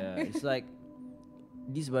standard. Yeah, it's like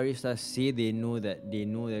these baristas say they know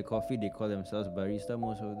their coffee. They call themselves barista,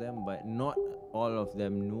 most of them, but not all of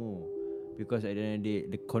them know. Because at the end of the day,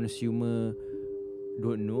 the consumer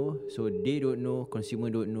don't know, so they don't know, consumer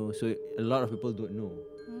don't know, so a lot of people don't know.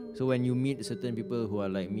 So when you meet certain people who are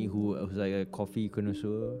like me, who's like a coffee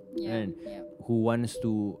connoisseur, and who wants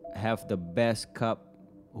to have the best cup,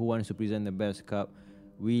 who wants to present the best cup,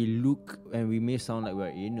 we look and we may sound like we're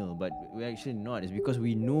anal, but we're actually not. It's because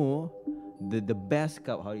we know the best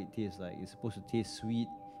cup, how it tastes like. It's supposed to taste sweet.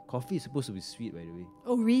 Coffee is supposed to be sweet, by the way.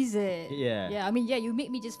 Oh, reason. Yeah. Yeah, I mean, you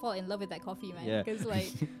make me just fall in love with that coffee, man. Yeah. Because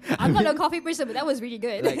like, I'm not a coffee person, but that was really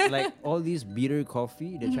good. like all these bitter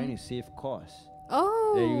coffee, they're trying to save costs.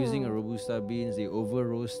 Oh. They're using a Robusta beans, they over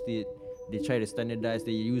roast it, they try to standardize,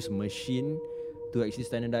 they use machine to actually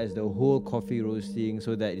standardize the whole coffee roasting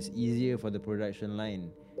so that it's easier for the production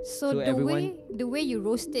line. So the way you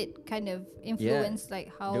roast it kind of influence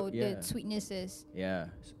like how the sweetness is. Yeah.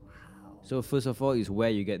 So first of all is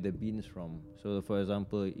where you get the beans from. So for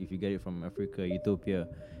example, if you get it from Africa, Ethiopia,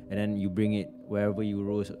 and then you bring it wherever you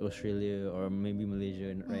roast, Australia or maybe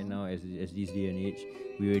Malaysia right now, as this day and age,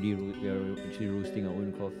 we are actually roasting our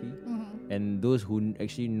own coffee. And those who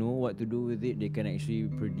actually know what to do with it, they can actually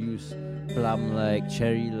produce plum-like,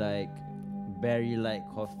 cherry-like, berry-like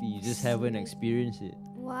coffee. You just haven't experienced it.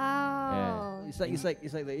 Wow. Yeah. It's like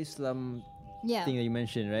the Islam thing that you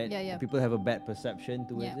mentioned, right? Yeah. People have a bad perception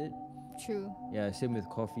towards it. True. Yeah, same with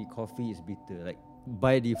coffee. Coffee is bitter. Like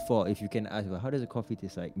by default, if you can ask, well, how does a coffee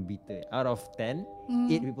taste like? Bitter. Out of 10,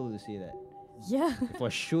 8 people will say that. Yeah.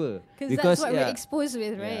 For sure. Because that's what we're exposed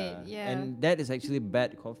with, right? Yeah. And that is actually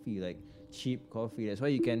bad coffee, like cheap coffee. That's why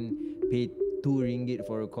you can pay 2 ringgit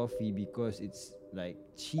for a coffee, because it's like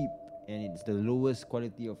cheap and it's the lowest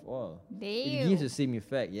quality of all. Damn. It gives the same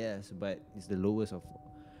effect, yes, but it's the lowest of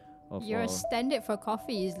your all. Standard for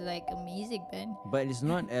coffee is like amazing, Ben. But it's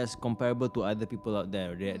not as comparable to other people out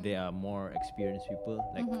there. They are more experienced people,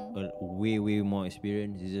 like way more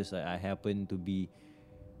experienced. It's just like I happen to be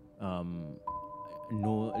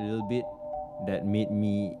know a little bit that made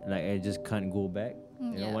me like I just can't go back.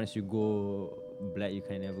 You know, Yeah. once you go black, you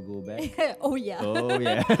can never go back. Oh yeah. Oh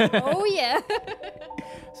yeah. Oh yeah.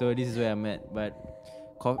 So this is where I'm at. But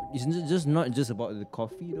it's just not just about the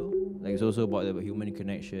coffee though. Like it's also about the human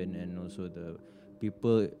connection and also the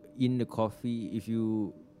people in the coffee. If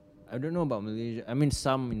you, I don't know about Malaysia. I mean,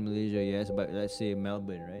 some in Malaysia, yes, but let's say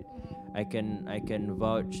Melbourne, right? I can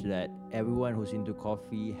vouch that everyone who's into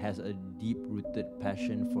coffee has a deep-rooted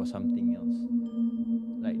passion for something else.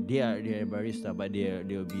 Like they're barista, but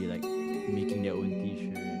they'll be like making their own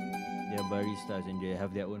T-shirt. They're baristas and they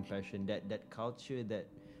have their own passion. That culture, that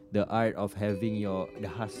the art of having the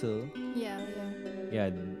hustle.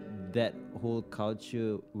 Yeah. That whole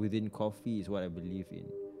culture within coffee is what I believe in.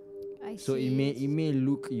 I So see. it may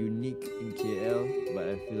look unique in KL, but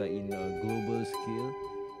I feel like in a global scale,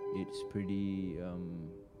 it's pretty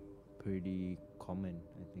common,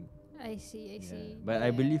 I think. I see. But I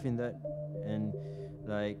believe in that, and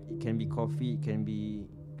like it can be coffee, it can be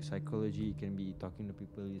psychology, it can be talking to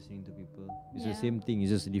people, listening to people. It's the Yeah. same thing. It's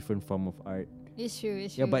just a different form of art. It's true.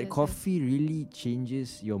 Yeah, but coffee really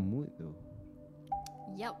changes your mood, though.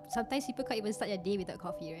 Yep. Sometimes people can't even start their day without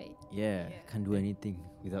coffee, right? Yeah, can't do anything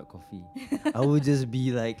without coffee. I would just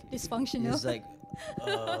be like Dysfunctional. It's like,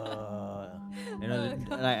 you know,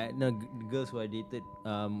 like the girls who I dated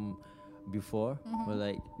before were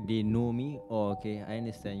like, they know me. Oh, okay, I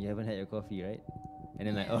understand. You haven't had your coffee, right? And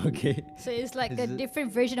then like, oh, okay. So it's like a Is it-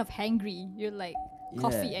 different version of hangry. You're like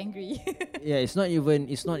coffee Yeah. angry. Yeah, it's not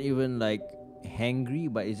even like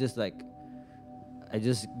hangry, but it's just like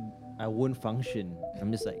I won't function.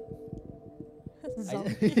 I'm just like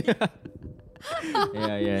Zombie.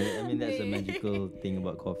 yeah. I mean that's the magical thing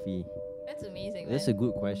about coffee. That's amazing. That's a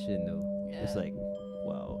good question though. It's Yeah. like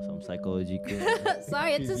wow, some psychological.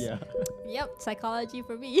 Sorry, it's just yeah. yep, psychology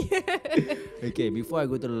for me. Okay, before I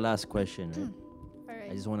go to the last question, right, I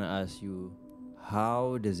Alright. just want to ask you,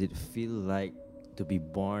 how does it feel like to be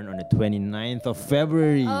born on the 29th of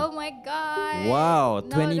February? Oh my god. Wow, Now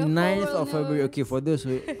the 29th whole of February. Okay, knows. for those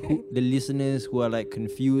who the listeners who are like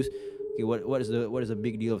confused, okay, what is the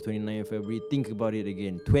big deal of 29th of February? Think about it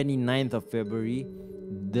again. 29th of February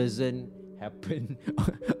doesn't happen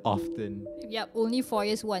often. Yep, only 4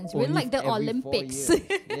 years once. We're Only like the every 4 Olympics. years.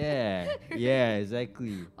 yeah,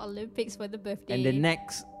 exactly. Olympics for the birthday. And the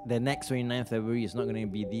next 29th February is not going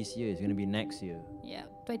to be this year. It's going to be next year. yeah,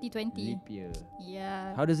 2020. Leap year.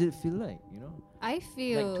 Yeah. How does it feel like? You know, I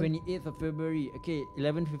feel like 28th of February. Okay,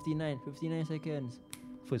 59 seconds.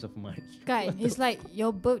 1st of March. Kind. It's like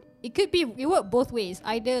your birth. It could be. It work both ways.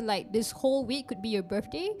 Either like this whole week could be your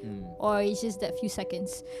birthday, or it's just that few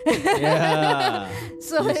seconds. Yeah.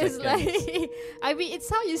 So Few it's seconds. like, I mean, it's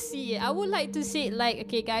how you see it. I would like to say it like,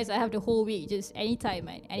 okay, guys, I have the whole week. Just anytime,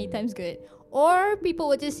 man. Anytime's good. Or people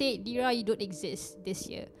would just say, Dira, you don't exist this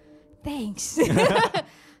year. Thanks.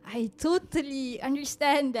 I totally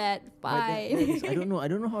understand that. But that Fine. is- I don't know. I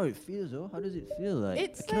don't know how it feels though. How does it feel like?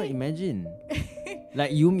 It's I cannot like- imagine.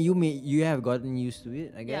 Like you have gotten used to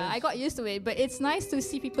it, I guess. Yeah, I got used to it, but it's nice to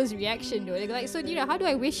see people's reaction though. They're like, so Dira, how do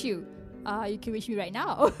I wish you? You can wish me right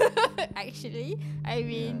now. Actually, I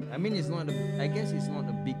mean, I mean, I guess it's not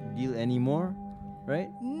a big deal anymore, right?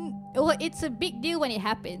 well, it's a big deal when it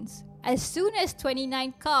happens. As soon as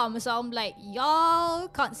 29 comes, I'm like, y'all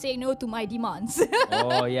can't say no to my demands.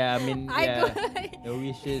 Oh yeah, I mean, I yeah, go like, the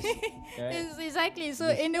wishes. Right? it's exactly. So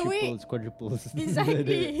Just in a way, triples, quadruples.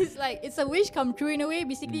 exactly, it's like it's a wish come true in a way,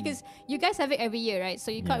 basically, because you guys have it every year, right? So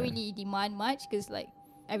you can't Yeah. really demand much because like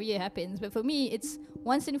every year happens. But for me, it's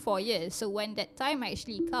once in 4 years. So when that time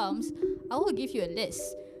actually comes, I will give you a list.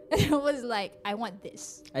 And I was like, I want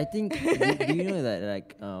this. I think. do you know that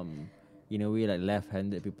like in a way like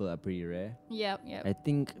left-handed people are pretty rare. Yep. I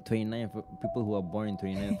think people who are born in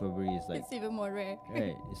 29th February is like It's even more rare.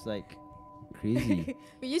 right. It's like crazy.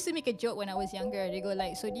 We used to make a joke when I was younger. They go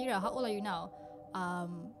like, so Dira, how old are you now?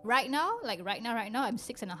 Right now, I'm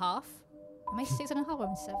 6.5. Am I 6.5 or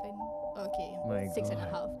I'm 7? Okay, My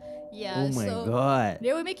 6.5. God. Yeah. Oh my so god.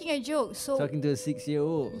 They were making a joke. So Talking to a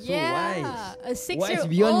 6-year-old. So yeah, wise. a 6-year-old. Wise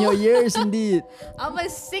beyond your years indeed. I'm a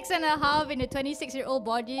 6.5 in a 26-year-old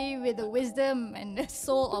body with the wisdom and the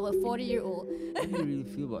soul of a 40-year-old. How do you really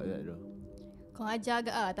feel about that though? Kau ajar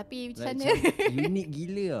agak tapi macam Like mana? macam unique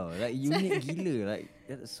gila tau. Like unique gila. Like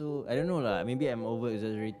that's so I don't know lah. Maybe I'm over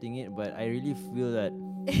exaggerating it, but I really feel that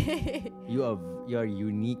you are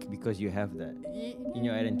unique because you have that in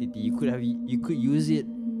your identity. You could use it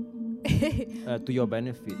to your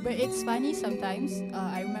benefit. But it's funny sometimes.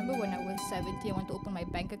 I remember when I was 17, I wanted to open my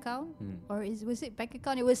bank account. Or was it bank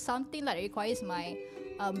account? It was something that requires my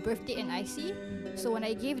birth date and IC. So when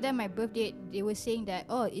I gave them my birth date, they were saying that,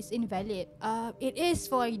 oh, it's invalid. It is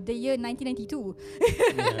for the year 1992.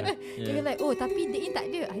 They were like, oh, tapi date ni tak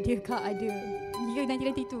ada. Ada kak, ada. Year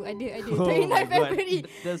 1992, ada. 29 February.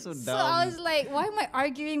 That's so dumb. So I was like, why am I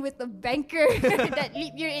arguing with the banker that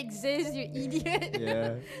leap year exists, you idiot?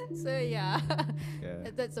 Yeah. So yeah.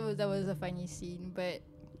 That was a funny scene. But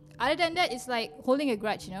other than that, it's like holding a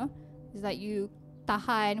grudge, you know? It's like you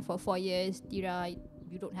tahan for 4 years, Dira,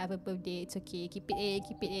 you don't have a birthday, it's okay, keep it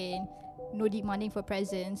in. No demanding for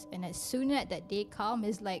presents, and as soon as that day comes,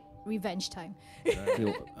 it's like revenge time.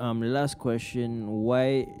 Okay, last question: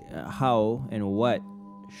 why, how, and what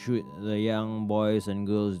should the young boys and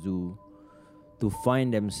girls do to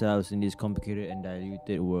find themselves in this complicated and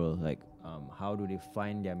diluted world? Like, how do they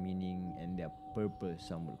find their meaning and their purpose?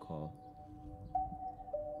 Some would call.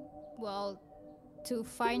 Well, to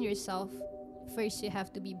find yourself, first you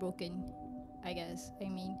have to be broken, I guess. I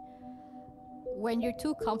mean, when you're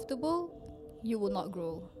too comfortable, you will not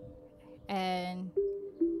grow. And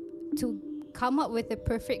to come up with the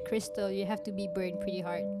perfect crystal, you have to be burned pretty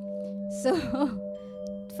hard. So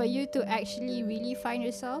for you to actually really find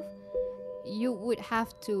yourself, you would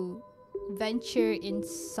have to venture in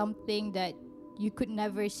something that you could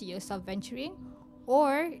never see yourself venturing,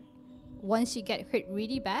 or once you get hurt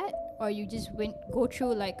really bad, or you just go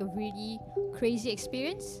through like a really crazy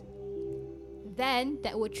experience, then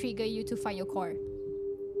that will trigger you to find your core.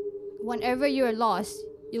 Whenever you're lost,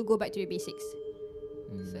 you'll go back to your basics.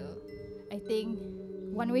 So I think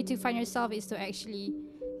one way to find yourself is to actually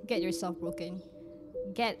get yourself broken.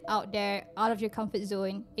 Get out there, out of your comfort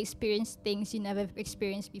zone, experience things you never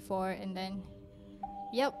experienced before, and then,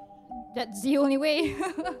 yep, that's the only way.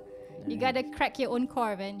 You gotta crack your own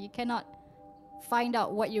core, man. You cannot find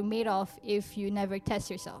out what you're made of if you never test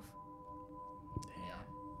yourself.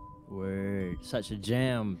 Word, such a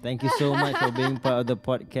jam. Thank you so much for being part of the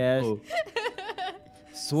podcast.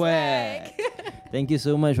 Swag. Thank you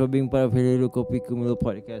so much for being part of Hello Kopi Kumilo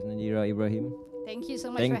podcast, Nadhirah Ibrahim. Thank you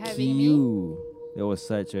so much for having Thank me. you. That was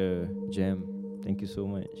such a jam. Thank you so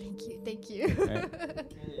much. Thank you. Right.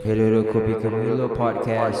 Hello Kopi Kumilo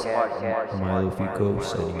podcast. Milo Faeqo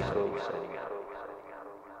signing out.